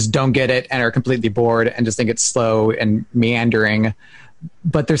just don't get it and are completely bored and just think it's slow and meandering.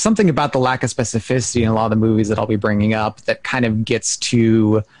 But there's something about the lack of specificity in a lot of the movies that I'll be bringing up that kind of gets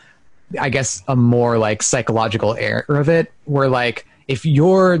to, I guess, a more psychological air of it, where if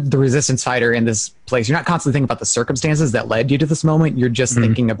you're the resistance fighter in this place, you're not constantly thinking about the circumstances that led you to this moment. You're just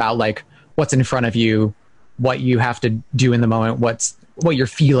thinking about what's in front of you, what you have to do in the moment, what you're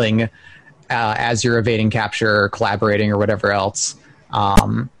feeling as you're evading capture or collaborating or whatever else.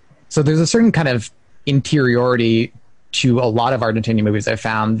 So there's a certain kind of interiority to a lot of Argentinian movies I've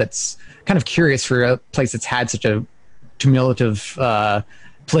found that's kind of curious for a place that's had such a cumulative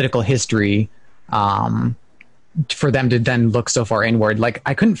political history, for them to then look so far inward. Like,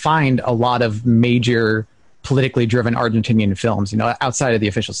 I couldn't find a lot of major politically driven Argentinian films, outside of the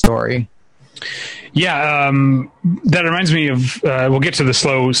official story. Yeah, that reminds me of. We'll get to the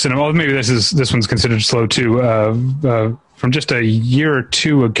slow cinema. Well, maybe this one's considered slow too. From just a year or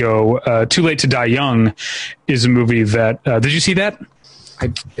two ago, Too Late to Die Young is a movie that. Did you see that?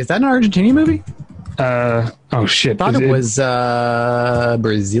 Is that an Argentinian movie? Oh shit! I thought it was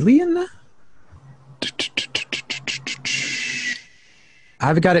Brazilian.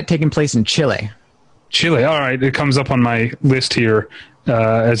 I've got it taking place in Chile. Chile. All right, it comes up on my list here.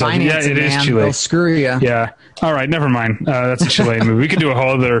 It is Chile. Oh, screw ya. Yeah. All right, never mind. That's a Chilean movie. We could do a whole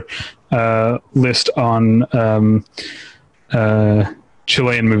other list on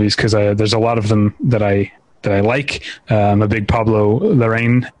Chilean movies because there's a lot of them that I like. I'm a big Pablo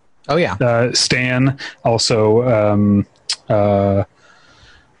Larraín. Oh yeah. Stan. Also.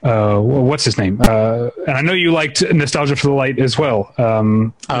 What's his name? And I know you liked Nostalgia for the Light as well.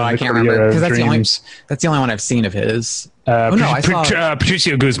 I can't remember because that's the only one I've seen of his. I saw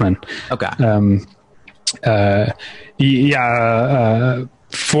Patricio Guzman. Okay. I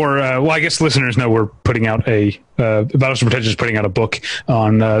guess listeners know we're putting out Battles for Pretension is putting out a book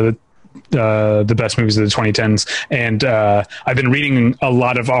on the best movies of the 2010s, and I've been reading a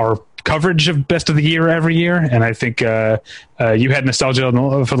lot of our coverage of Best of the Year every year, and I think you had Nostalgia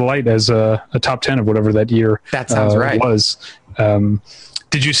for the Light as a top 10 of whatever that year. That sounds right. Was.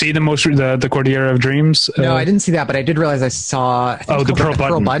 Did you see the Cordillera of Dreams? No, I didn't see that, but I did realize I saw. The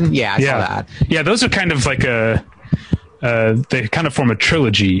Pearl Button. Yeah, I saw that. Yeah, those are kind of like they kind of form a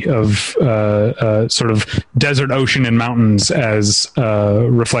trilogy of sort of desert, ocean, and mountains as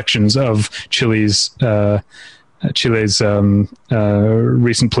reflections of Chile's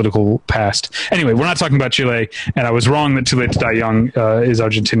recent political past. Anyway, we're not talking about Chile, and I was wrong that Too Late to Die Young is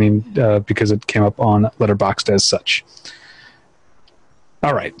Argentinian because it came up on Letterboxd as such.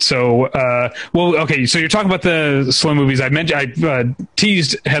 All right. So, okay. So you're talking about the slow movies. I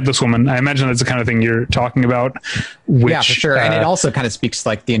teased Headless Woman. I imagine that's the kind of thing you're talking about. Yeah, for sure. And it also kind of speaks to,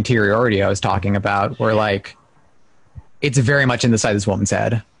 like, the interiority I was talking about, where, like, it's very much inside this woman's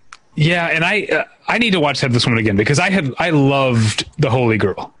head. Yeah, and I need to watch Headless Woman again because I loved The Holy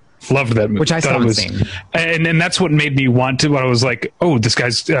Girl. Loved that movie. Which I still haven't seen. And that's what made me want to, when I was like, oh, this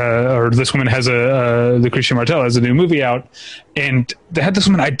guy's, or this woman has Lucrecia Martel has a new movie out. And the Headless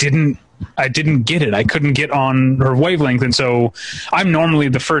Woman, I didn't get it. I couldn't get on her wavelength. And so I'm normally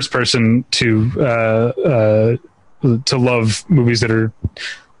the first person to love movies that are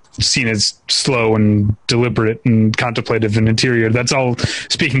seen as slow and deliberate and contemplative and interior. That's all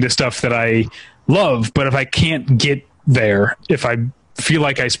speaking to stuff that I love. But if I can't get there, if I feel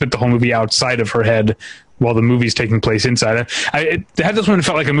like I spent the whole movie outside of her head while the movie's taking place inside, Headless Woman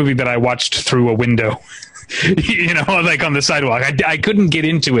felt like a movie that I watched through a window, like on the sidewalk. I couldn't get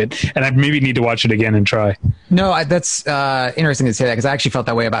into it, and I maybe need to watch it again and try. No, that's interesting to say that because I actually felt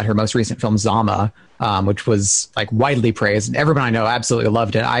that way about her most recent film, Zama, which was like widely praised, and everyone I know absolutely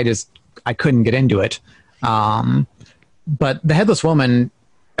loved it. I couldn't get into it. But The Headless Woman,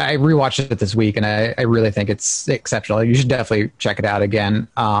 I rewatched it this week, and I really think it's exceptional. You should definitely check it out again.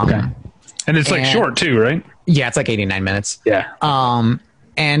 Okay. And it's like short too, right? Yeah, it's like 89 minutes. Yeah.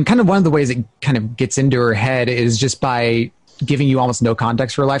 And kind of one of the ways it kind of gets into her head is just by giving you almost no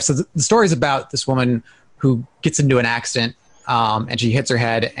context for her life. So the story is about this woman who gets into an accident, and she hits her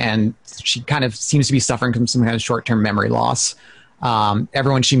head, and she kind of seems to be suffering from some kind of short-term memory loss.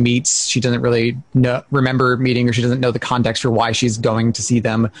 Everyone she meets, she doesn't really remember meeting, or she doesn't know the context for why she's going to see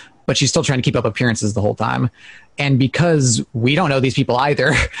them, but she's still trying to keep up appearances the whole time. And because we don't know these people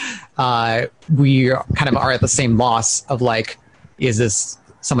either, we kind of are at the same loss of, like, is this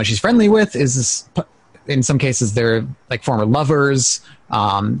someone she's friendly with? Is this, in some cases, they're like former lovers,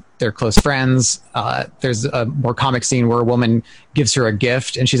 they're close friends. There's a more comic scene where a woman gives her a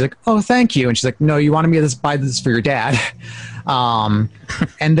gift and she's like, oh, thank you. And she's like, no, you wanted me to buy this for your dad. And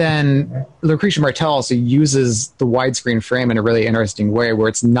then Lucrecia Martel also uses the widescreen frame in a really interesting way where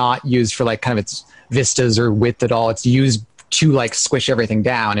it's not used for like kind of its vistas or width at all. It's used to like squish everything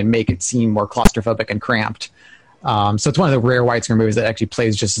down and make it seem more claustrophobic and cramped. So it's one of the rare widescreen movies that actually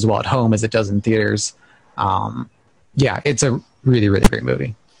plays just as well at home as it does in theaters. Yeah, it's a really, really great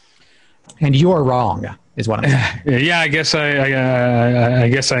movie. And you're wrong, is what I'm saying. Yeah, I guess I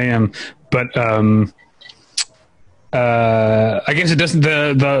guess I am, but I guess it doesn't.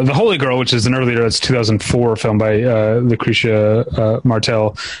 The Holy Girl, which is an earlier, it's 2004 film by Lucrecia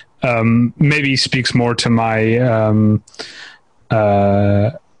Martel. maybe speaks more to my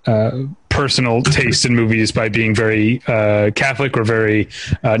personal taste in movies by being very Catholic, or very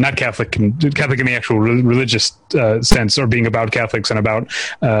not Catholic, Catholic in the actual religious sense, or being about Catholics and about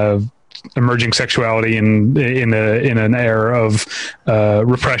emerging sexuality in an era of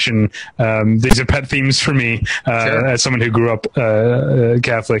repression. These are pet themes for me as someone who grew up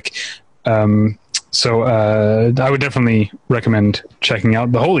Catholic. So I would definitely recommend checking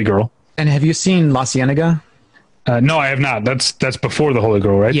out The Holy Girl. And have you seen La Cienega? No, I have not. That's before The Holy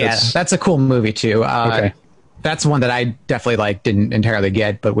Girl, right? Yeah, that's a cool movie too. Okay. That's one that I definitely didn't entirely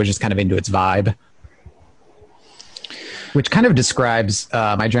get, but was just kind of into its vibe, which kind of describes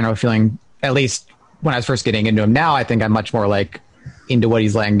my general feeling, at least when I was first getting into him. Now I think I'm much more into what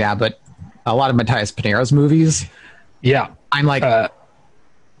he's laying down, but a lot of Matthias Pineiro's movies, I'm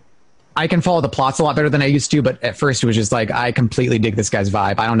I can follow the plots a lot better than I used to, but at first it was just I completely dig this guy's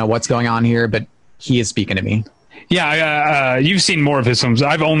vibe. I don't know what's going on here, but he is speaking to me. Yeah, you've seen more of his films.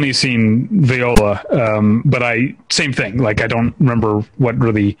 I've only seen Viola, but same thing. I don't remember what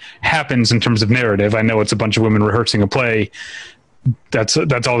really happens in terms of narrative. I know it's a bunch of women rehearsing a play. That's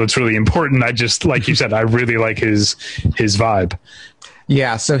all that's really important. I just, like you said, I really like his vibe.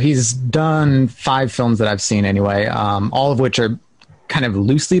 Yeah, so he's done 5 films that I've seen anyway, all of which are kind of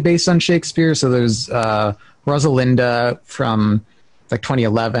loosely based on Shakespeare. So there's Rosalinda from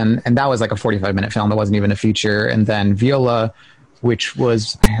 2011, and that was a 45-minute film. It wasn't even a feature. And then Viola, which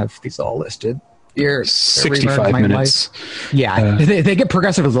was, I have these all listed here, 65 minutes. Yeah, they get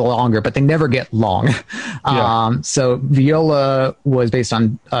progressively longer, but they never get long. So Viola was based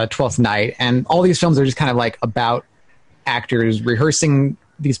on Twelfth Night, and all these films are just kind of about actors rehearsing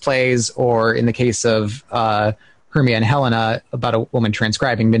these plays, or in the case of Hermia and Helena, about a woman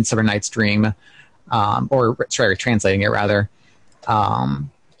transcribing Midsummer Night's Dream, or translating it rather.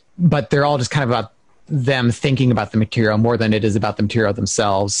 But they're all just kind of about them thinking about the material more than it is about the material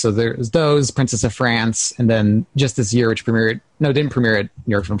themselves. So there's those, Princess of France, and then just this year, which didn't premiere at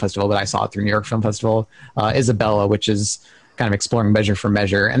New York Film Festival, but I saw it through New York Film Festival, Isabella, which is kind of exploring measure for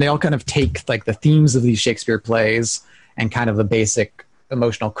measure. And they all kind of take the themes of these Shakespeare plays and kind of the basic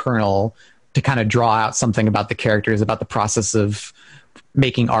emotional kernel to kind of draw out something about the characters, about the process of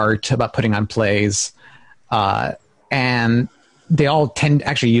making art, about putting on plays. And they all tend to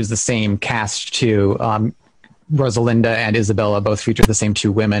actually use the same cast too. Rosalinda and Isabella both feature the same 2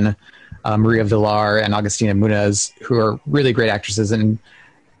 women, Maria Villar and Agustina Muniz, who are really great actresses. And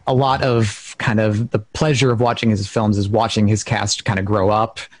a lot of kind of the pleasure of watching his films is watching his cast kind of grow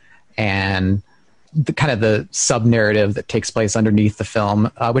up, and the kind of the sub narrative that takes place underneath the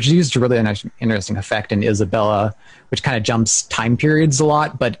film, which is used to really interesting effect in Isabella, which kind of jumps time periods a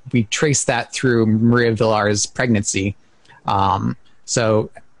lot, but we trace that through Maria Villar's pregnancy. So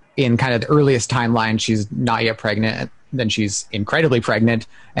in kind of the earliest timeline, she's not yet pregnant, then she's incredibly pregnant,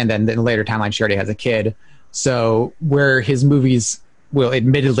 and then in the later timeline, she already has a kid. So where his movies will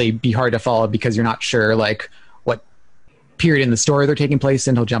admittedly be hard to follow because you're not sure what period in the story they're taking place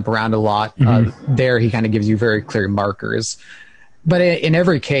in, he'll jump around a lot. There he kind of gives you very clear markers. But in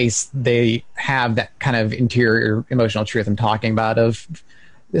every case, they have that kind of interior emotional truth I'm talking about, of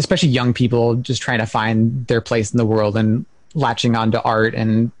especially young people just trying to find their place in the world and latching onto art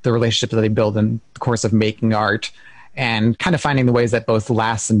and the relationships that they build in the course of making art, and kind of finding the ways that both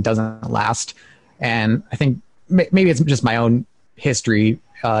lasts and doesn't last. And I think maybe it's just my own history,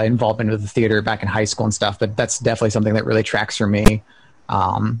 involvement with the theater back in high school and stuff, but that's definitely something that really tracks for me.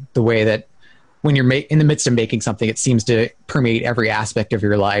 The way that when you're in the midst of making something, it seems to permeate every aspect of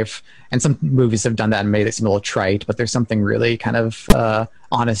your life. And some movies have done that and made it seem a little trite, but there's something really kind of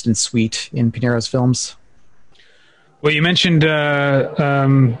honest and sweet in Pineiro's films. Well, you mentioned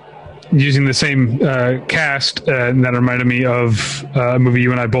using the same cast, and that reminded me of a movie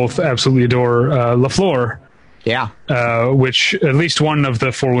you and I both absolutely adore, La Flor. Yeah. Which at least one of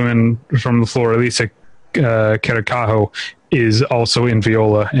the 4 women from La Flor, Elisa Caracajo, is also in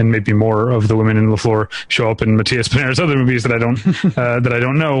Viola, and maybe more of the women in La Flor show up in Matthias Pineiro's other movies that I don't that I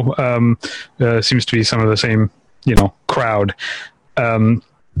don't know. Seems to be some of the same, crowd.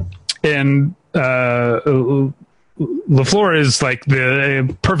 And La Flor is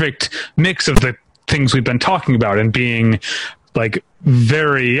the perfect mix of the things we've been talking about, and being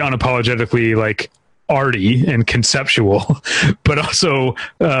very unapologetically arty and conceptual, but also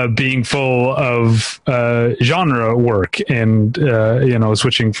being full of genre work, and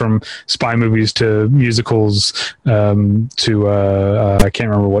switching from spy movies to musicals, to I can't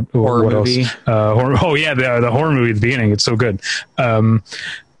remember what movie. else. The horror movie at the beginning. It's so good. I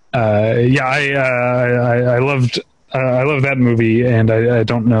loved I love that movie, and I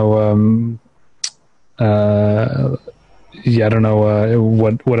don't know. I don't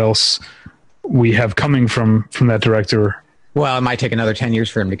know what else we have coming from that director. Well, it might take another 10 years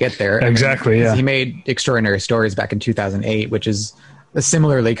for him to get there. Exactly. Yeah. He made Extraordinary Stories back in 2008, which is a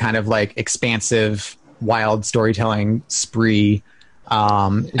similarly kind of like expansive, wild storytelling spree.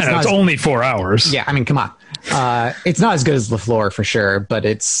 It's only 4 hours. Yeah, I mean, come on. It's not as good as LaFleur for sure, but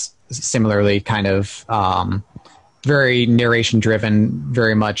it's similarly kind of very narration driven,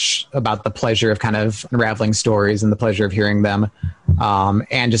 very much about the pleasure of kind of unraveling stories and the pleasure of hearing them,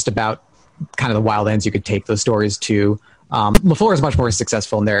 and just about kind of the wild ends you could take those stories to. LaFleur is much more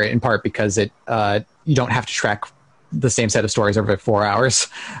successful in there, in part because you don't have to track the same set of stories over 4 hours.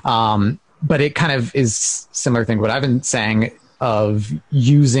 But it kind of is similar thing to what I've been saying, of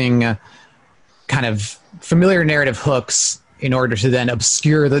using kind of familiar narrative hooks in order to then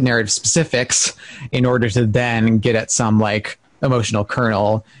obscure the narrative specifics in order to then get at some like emotional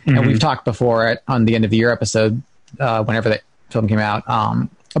kernel. Mm-hmm. And we've talked before on the end of the year episode, whenever that film came out,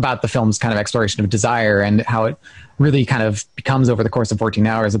 about the film's kind of exploration of desire and how it really kind of becomes over the course of 14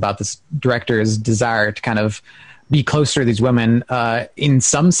 hours about this director's desire to kind of be closer to these women, in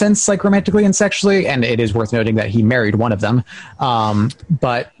some sense, like romantically and sexually. And it is worth noting that he married one of them.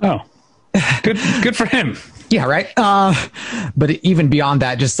 But good for him. Yeah. Right. But even beyond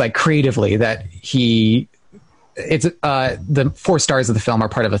that, just like creatively, that it's the 4 stars of the film are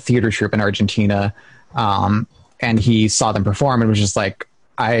part of a theater troupe in Argentina. And he saw them perform and was just like,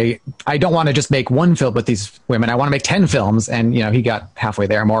 I don't want to just make one film with these women. I want to make 10 films. And, he got halfway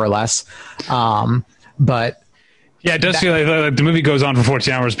there more or less. But yeah, it does feel like the movie goes on for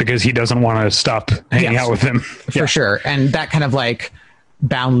 14 hours because he doesn't want to stop hanging out with them. For sure. And that kind of like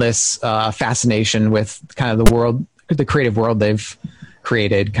boundless fascination with kind of the world, the creative world they've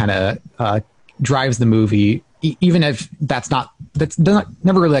created kind of drives the movie, even if that's never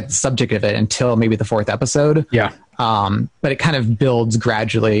really like the subject of it until maybe the 4th episode. Yeah. But it kind of builds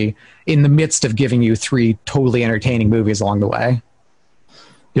gradually in the midst of giving you 3 totally entertaining movies along the way.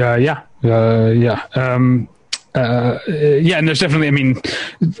 Yeah. And there's definitely,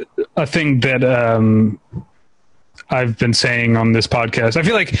 a thing that I've been saying on this podcast. I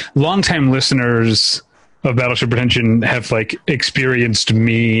feel like longtime listeners of Battleship Pretension have like experienced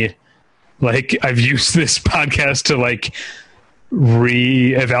me. Like I've used this podcast to like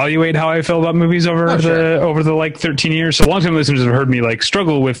reevaluate how I feel about movies over the like 13 years. So longtime listeners have heard me like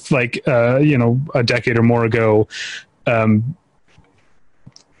struggle with like a decade or more ago,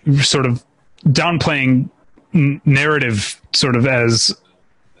 sort of downplaying narrative sort of as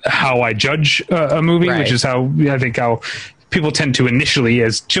how I judge a movie, right. Which is how I think how people tend to initially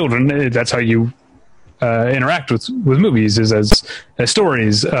as children. That's how you interact with movies, is as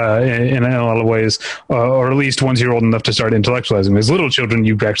stories in a lot of ways, or at least once you're old enough to start intellectualizing. As little children,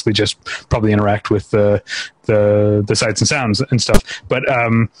 you actually just probably interact with the sights and sounds and stuff. But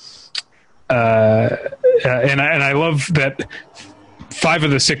and I love that 5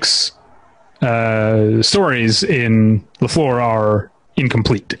 of the 6 stories in LaFleur are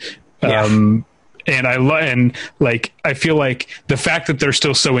incomplete. Yeah. And I feel like the fact that they're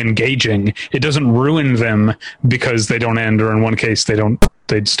still so engaging, it doesn't ruin them because they don't end, or in one case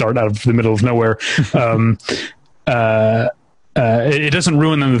they'd start out of the middle of nowhere. It doesn't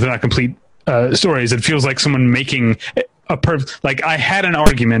ruin them that they're not complete stories. It feels like someone making like I had an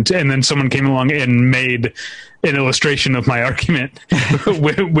argument and then someone came along and made an illustration of my argument,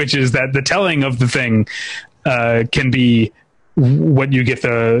 which is that the telling of the thing can be what you get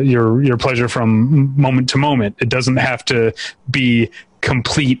your pleasure from moment to moment. It doesn't have to be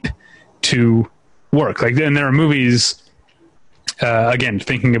complete to work. Like, and there are movies, again,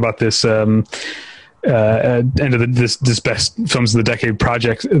 thinking about this end of this best films of the decade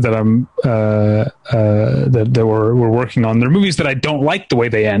project that I'm that we're working on. There are movies that I don't like the way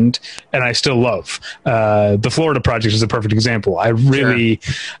they end, and I still love. The Florida Project is a perfect example. I really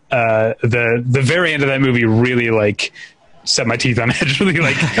the very end of that movie really like set my teeth on edge, really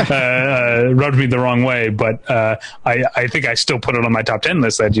like rubbed me the wrong way. But I think I still put it on my top 10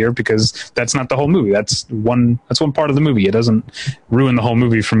 list that year because that's not the whole movie. That's one part of the movie. It doesn't ruin the whole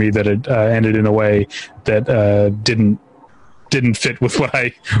movie for me that it ended in a way that didn't fit with what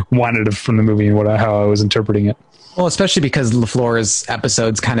I wanted from the movie and how I was interpreting it. Well, especially because LaFleur's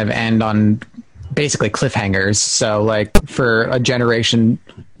episodes kind of end on basically cliffhangers. So like for a generation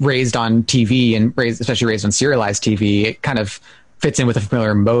raised on TV and especially raised on serialized TV, it kind of fits in with a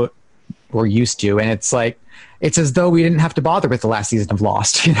familiar mode we're used to. And it's like, it's as though we didn't have to bother with the last season of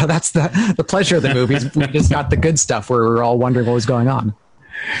Lost. You know, that's the pleasure of the movies. We just got the good stuff where we're all wondering what was going on.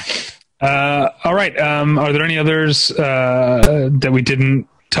 All right. Are there any others that we didn't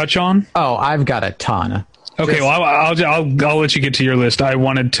touch on? Oh, I've got a ton. Okay, well, I'll let you get to your list. I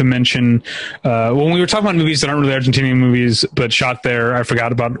wanted to mention when we were talking about movies that aren't really Argentinian movies but shot there. I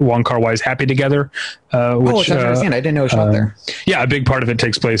forgot about Wong Kar-wai's Happy Together. Which, I didn't know it shot there. Yeah, a big part of it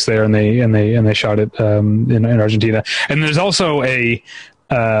takes place there, and they shot it in Argentina. And there's also a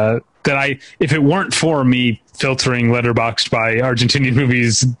if it weren't for me filtering Letterboxd by Argentinian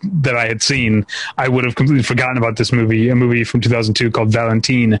movies that I had seen, I would have completely forgotten about this movie, a movie from 2002 called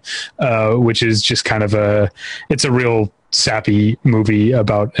Valentine, which is just kind of it's a real sappy movie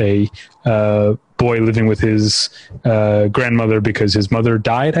about a boy living with his grandmother because his mother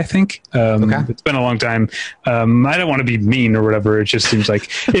died, I think. It's been a long time. I don't want to be mean or whatever. It just seems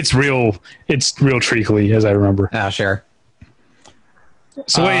like it's real treacly, as I remember. Sure.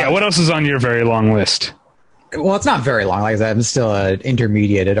 So what else is on your very long list? Well, it's not very long. Like I said, I'm still an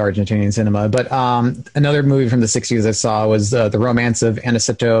intermediate at Argentinian cinema. But another movie from the 60s I saw was The Romance of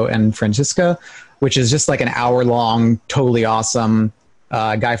Aniceto and Francisca, which is just like an hour-long, totally awesome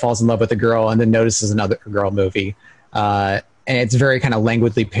guy falls in love with a girl and then notices another girl movie. And it's very kind of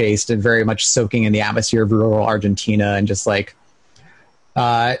languidly paced and very much soaking in the atmosphere of rural Argentina. And just like,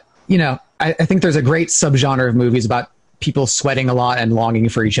 I think there's a great subgenre of movies about people sweating a lot and longing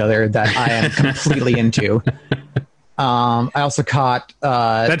for each other that I am completely into. I also caught...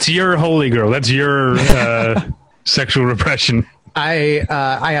 that's your holy girl. That's your sexual repression. I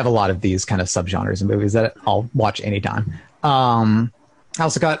have a lot of these kind of subgenres of movies that I'll watch anytime. I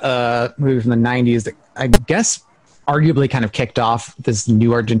also got a movie from the 90s that I guess arguably kind of kicked off this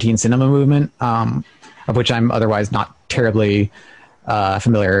new Argentine cinema movement, of which I'm otherwise not terribly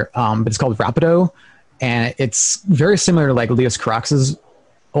familiar. But it's called Rapido. And it's very similar to like Leos Carax's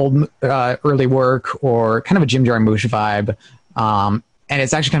old early work, or kind of a Jim Jarmusch vibe. And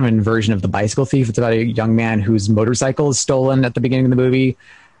it's actually kind of an inversion of The Bicycle Thief. It's about a young man whose motorcycle is stolen at the beginning of the movie.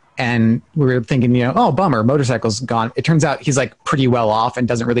 And we were thinking, oh, bummer, motorcycle's gone. It turns out he's like pretty well off and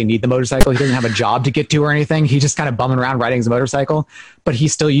doesn't really need the motorcycle. He doesn't have a job to get to or anything. He's just kind of bumming around riding his motorcycle. But he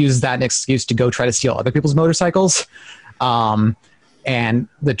still used that as an excuse to go try to steal other people's motorcycles. And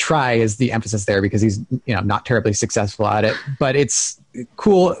the try is the emphasis there because he's, not terribly successful at it. But it's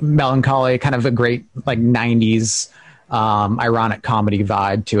cool, melancholy, kind of a great like 90s ironic comedy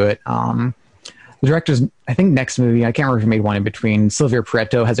vibe to it. The director's, I think, next movie, I can't remember if he made one in between, Silvia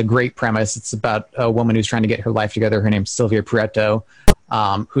Prieto, has a great premise. It's about a woman who's trying to get her life together. Her name's Silvia Prieto,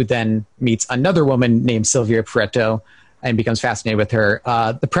 who then meets another woman named Silvia Prieto and becomes fascinated with her.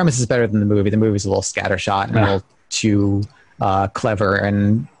 The premise is better than the movie. The movie's a little scattershot and a little too... clever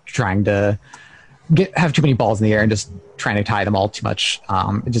and trying to have too many balls in the air and just trying to tie them all too much.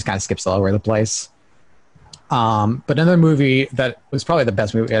 It just kind of skips all over the place. But another movie that was probably the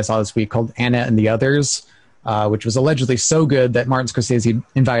best movie I saw this week called Anna and the Others, which was allegedly so good that Martin Scorsese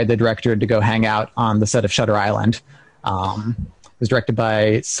invited the director to go hang out on the set of Shutter Island. It was directed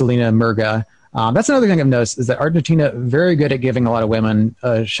by Selena Murga. That's another thing I've noticed is that Argentina very good at giving a lot of women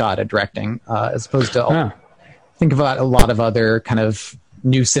a shot at directing, as opposed to think about a lot of other kind of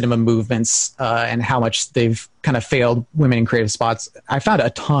new cinema movements and how much they've kind of failed women in creative spots. I found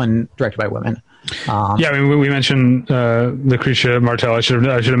a ton directed by women. We mentioned Lucrecia Martel. I should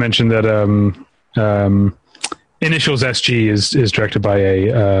have mentioned that Initials SG is directed by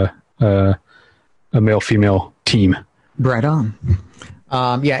a male-female team. Right on.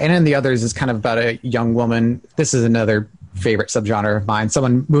 And then the Others is kind of about a young woman. This is another favorite subgenre of mine.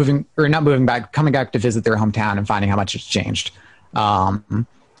 Someone coming back to visit their hometown and finding how much it's changed. And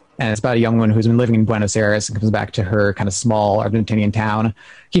it's about a young woman who's been living in Buenos Aires and comes back to her kind of small Argentinian town,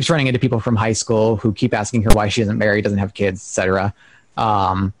 keeps running into people from high school who keep asking her why she isn't married, doesn't have kids, etc.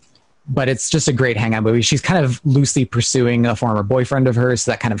 But it's just a great hangout movie. She's kind of loosely pursuing a former boyfriend of hers,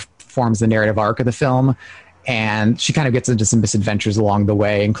 so that kind of forms the narrative arc of the film. And she kind of gets into some misadventures along the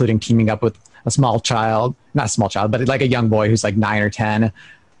way, including teaming up with not a small child, but like a young boy who's like 9 or 10,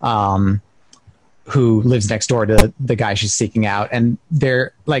 who lives next door to the guy she's seeking out. And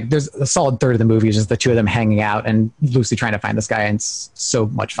they're like, there's a solid third of the movie is just the two of them hanging out and loosely trying to find this guy. And it's so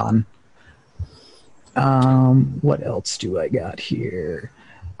much fun. What else do I got here?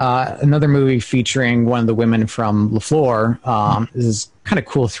 Another movie featuring one of the women from La Flor is this kind of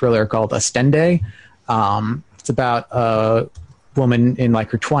cool thriller called Ostende. It's about a woman in like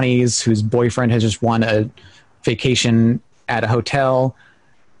her 20s whose boyfriend has just won a vacation at a hotel,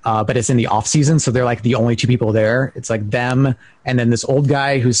 but it's in the off season, so they're like the only two people there. It's like them and then this old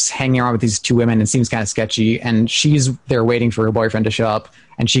guy who's hanging around with these two women and seems kind of sketchy, and she's there waiting for her boyfriend to show up,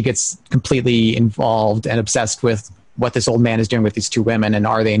 and she gets completely involved and obsessed with what this old man is doing with these two women, and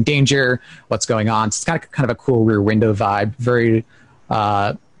are they in danger? What's going on? So it's got kind of a cool Rear Window vibe, very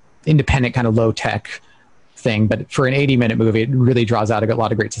independent, kind of low tech thing. But for an 80-minute movie, it really draws out a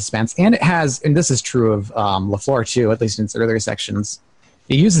lot of great suspense. And it has, and this is true of LaFleur too, at least in its earlier sections,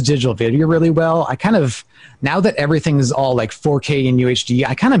 it uses digital video really well. I kind of, now that everything is all like 4K and UHD,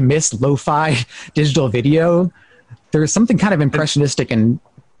 I kind of miss lo-fi digital video. There's something kind of impressionistic and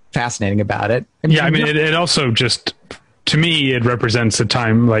fascinating about it. Yeah, I mean, it also just, to me, it represents a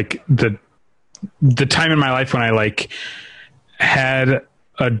time, like the time in my life when I like had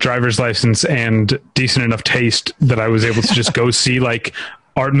a driver's license and decent enough taste that I was able to just go see like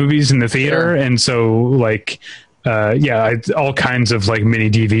art movies in the theater. Yeah. And so like, all kinds of like mini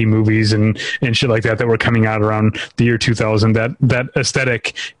DV movies and shit like that were coming out around the year 2000. That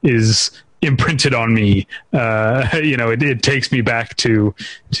aesthetic is imprinted on me. It takes me back to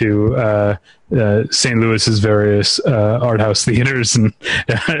St. Louis's various art house theaters and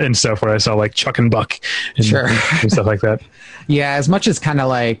stuff where I saw like Chuck and Buck and stuff like that. Yeah, as much as kind of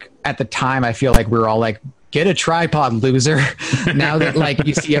like at the time, I feel like we were all like, get a tripod, loser. Now that like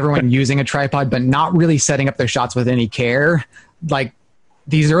you see everyone using a tripod, but not really setting up their shots with any care. Like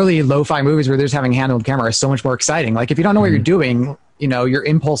these early lo-fi movies where they're just having handheld camera are so much more exciting. Like if you don't know what you're doing, your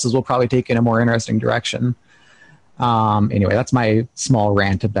impulses will probably take in a more interesting direction. Anyway, that's my small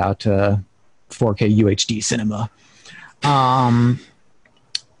rant about 4K UHD cinema.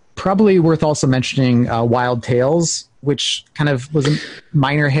 Probably worth also mentioning Wild Tales, which kind of was a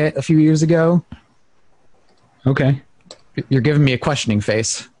minor hit a few years ago. Okay. You're giving me a questioning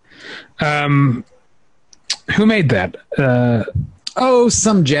face. Who made that?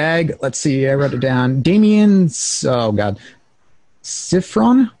 Some jag. Let's see. I wrote it down. Damien. Oh God.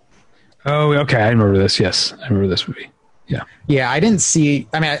 Sifron. Oh, okay. I remember this. Yes, I remember this movie. Yeah. Yeah. I didn't see.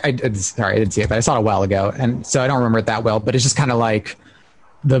 I mean, I didn't see it, but I saw it a while ago, and so I don't remember it that well. But it's just kind of like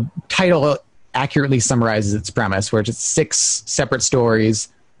the title accurately summarizes its premise, where it's 6 separate stories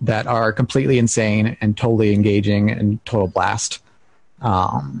that are completely insane and totally engaging and total blast.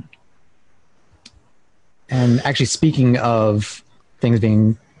 And actually, speaking of things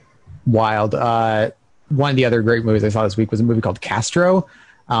being wild, one of the other great movies I saw this week was a movie called Castro.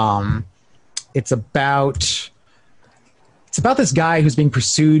 It's about this guy who's being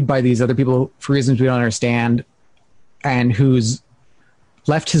pursued by these other people for reasons we don't understand, and who's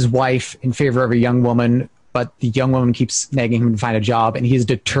left his wife in favor of a young woman, but the young woman keeps nagging him to find a job, and he's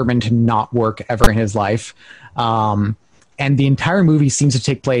determined to not work ever in his life. And the entire movie seems to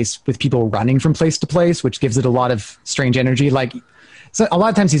take place with people running from place to place, which gives it a lot of strange energy. Like, so a lot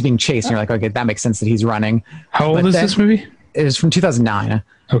of times he's being chased, and you're like, okay, that makes sense that he's running. How old is this movie? It was from 2009.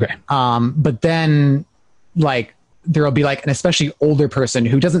 Okay. But then, like, there will be like an especially older person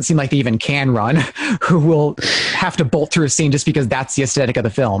who doesn't seem like they even can run, who will have to bolt through a scene just because that's the aesthetic of the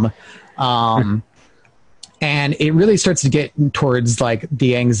film. And it really starts to get towards like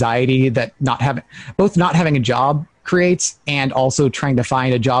the anxiety that not having a job creates, and also trying to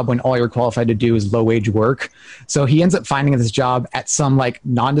find a job when all you're qualified to do is low wage work. So he ends up finding this job at some like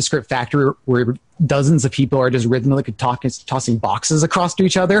nondescript factory where dozens of people are just rhythmically tossing boxes across to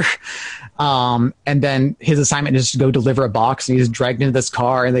each other. And then his assignment is to go deliver a box, and he's dragged into this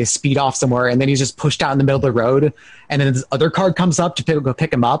car, and they speed off somewhere, and then he's just pushed out in the middle of the road. And then this other car comes up to go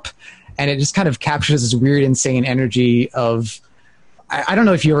pick him up. And it just kind of captures this weird, insane energy of, I don't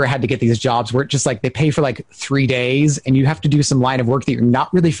know if you ever had to get these jobs where it's just like they pay for like 3 days, and you have to do some line of work that you're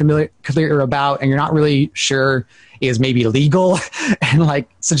not really clear about, and you're not really sure is maybe legal. And like,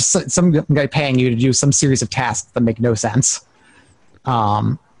 so just some guy paying you to do some series of tasks that make no sense.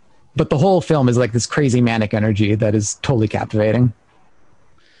 But the whole film is like this crazy manic energy that is totally captivating.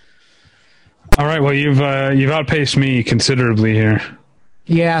 All right. Well, you've outpaced me considerably here.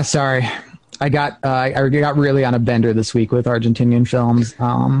 Yeah, sorry. I got really on a bender this week with Argentinian films.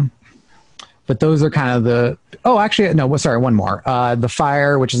 But those are kind of the... Oh, actually, no, sorry, one more. The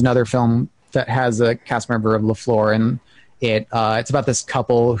Fire, which is another film that has a cast member of LaFleur, and it's about this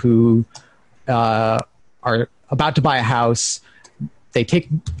couple who are about to buy a house.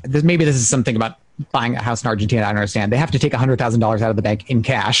 Maybe this is something about buying a house in Argentina I don't understand. They have to take $100,000 out of the bank in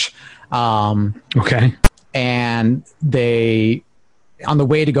cash. Okay. And they... on the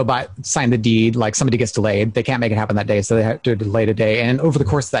way to go sign the deed, like somebody gets delayed. They can't make it happen that day, so they have to delay a day. And over the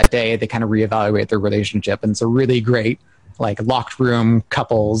course of that day, they kind of reevaluate their relationship. And it's a really great, like, locked room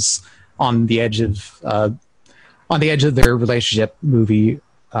couples on the edge of their relationship movie.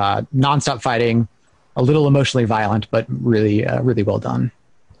 Nonstop fighting, a little emotionally violent, but really, really well done.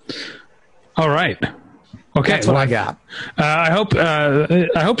 All right. Okay, That's what I got. I hope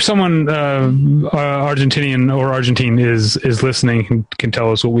someone Argentinian or Argentine is listening can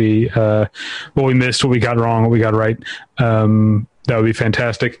tell us what we missed, what we got wrong, what we got right. That would be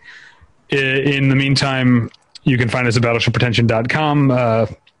fantastic. In the meantime, you can find us at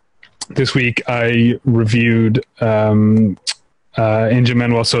battleshippretension.com. This week I reviewed Inja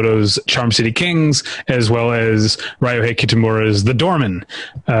Manuel Soto's Charm City Kings, as well as Ryohei Kitamura's The Doorman.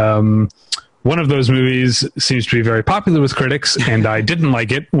 One of those movies seems to be very popular with critics, and I didn't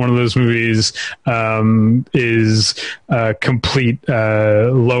like it. One of those movies is a complete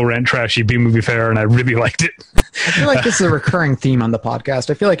low-rent, trashy B-movie fare, and I really liked it. I feel like this is a recurring theme on the podcast.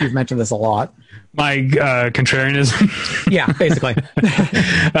 I feel like you've mentioned this a lot. My contrarianism. Yeah, basically.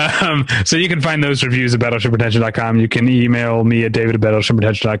 So you can find those reviews at battleshippretension.com. You can email me at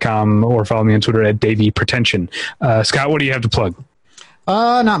david@battleshippretension.com or follow me on Twitter at davypretension. Scott, what do you have to plug?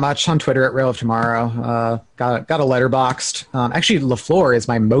 Not much. On Twitter at Rail of Tomorrow. Got a Letterboxd. Actually, LaFleur is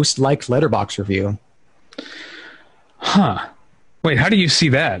my most liked Letterboxd review. Huh. Wait, how do you see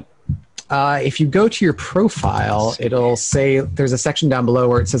that? If you go to your profile, it'll say there's a section down below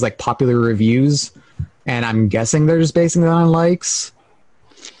where it says like popular reviews, and I'm guessing they're just basing it on likes.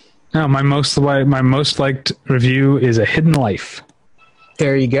 No, my most liked review is A Hidden Life.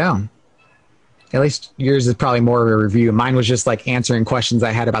 There you go. At least yours is probably more of a review. Mine was just like answering questions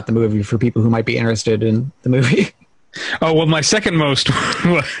I had about the movie for people who might be interested in the movie. Oh, well, my second most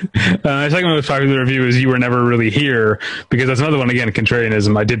popular review is You Were Never Really Here, because that's another one, again,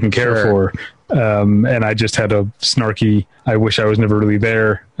 contrarianism I didn't care for. And I just had a snarky, I wish I was never really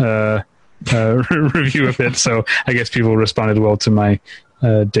there review of it. So I guess people responded well to my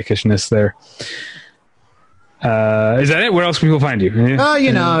dickishness there. Is that it? Where else can people find you?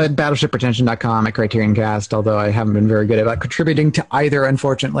 At battleshippretension.com, at Criterion Cast, although I haven't been very good about contributing to either,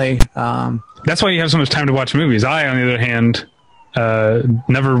 unfortunately. That's why you have so much time to watch movies. I, on the other hand,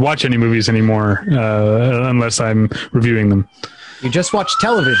 never watch any movies anymore unless I'm reviewing them. You just watch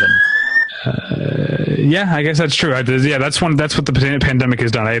television. Yeah, I guess that's true. That's what the pandemic has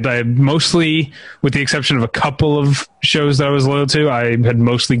done. I mostly, with the exception of a couple of shows that I was loyal to, I had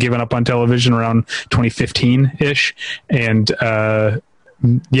mostly given up on television around 2015-ish. And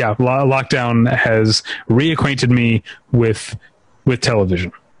lockdown has reacquainted me with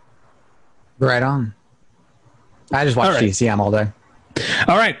television. Right on. I just watch DCM all day.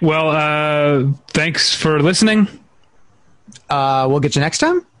 All right. Well, thanks for listening. We'll get you next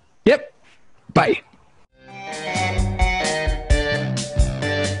time. Yep. Bye.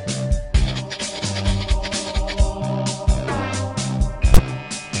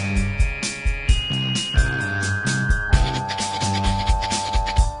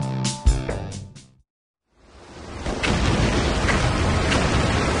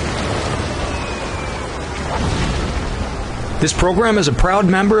 This program is a proud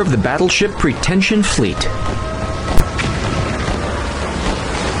member of the Battleship Pretension Fleet.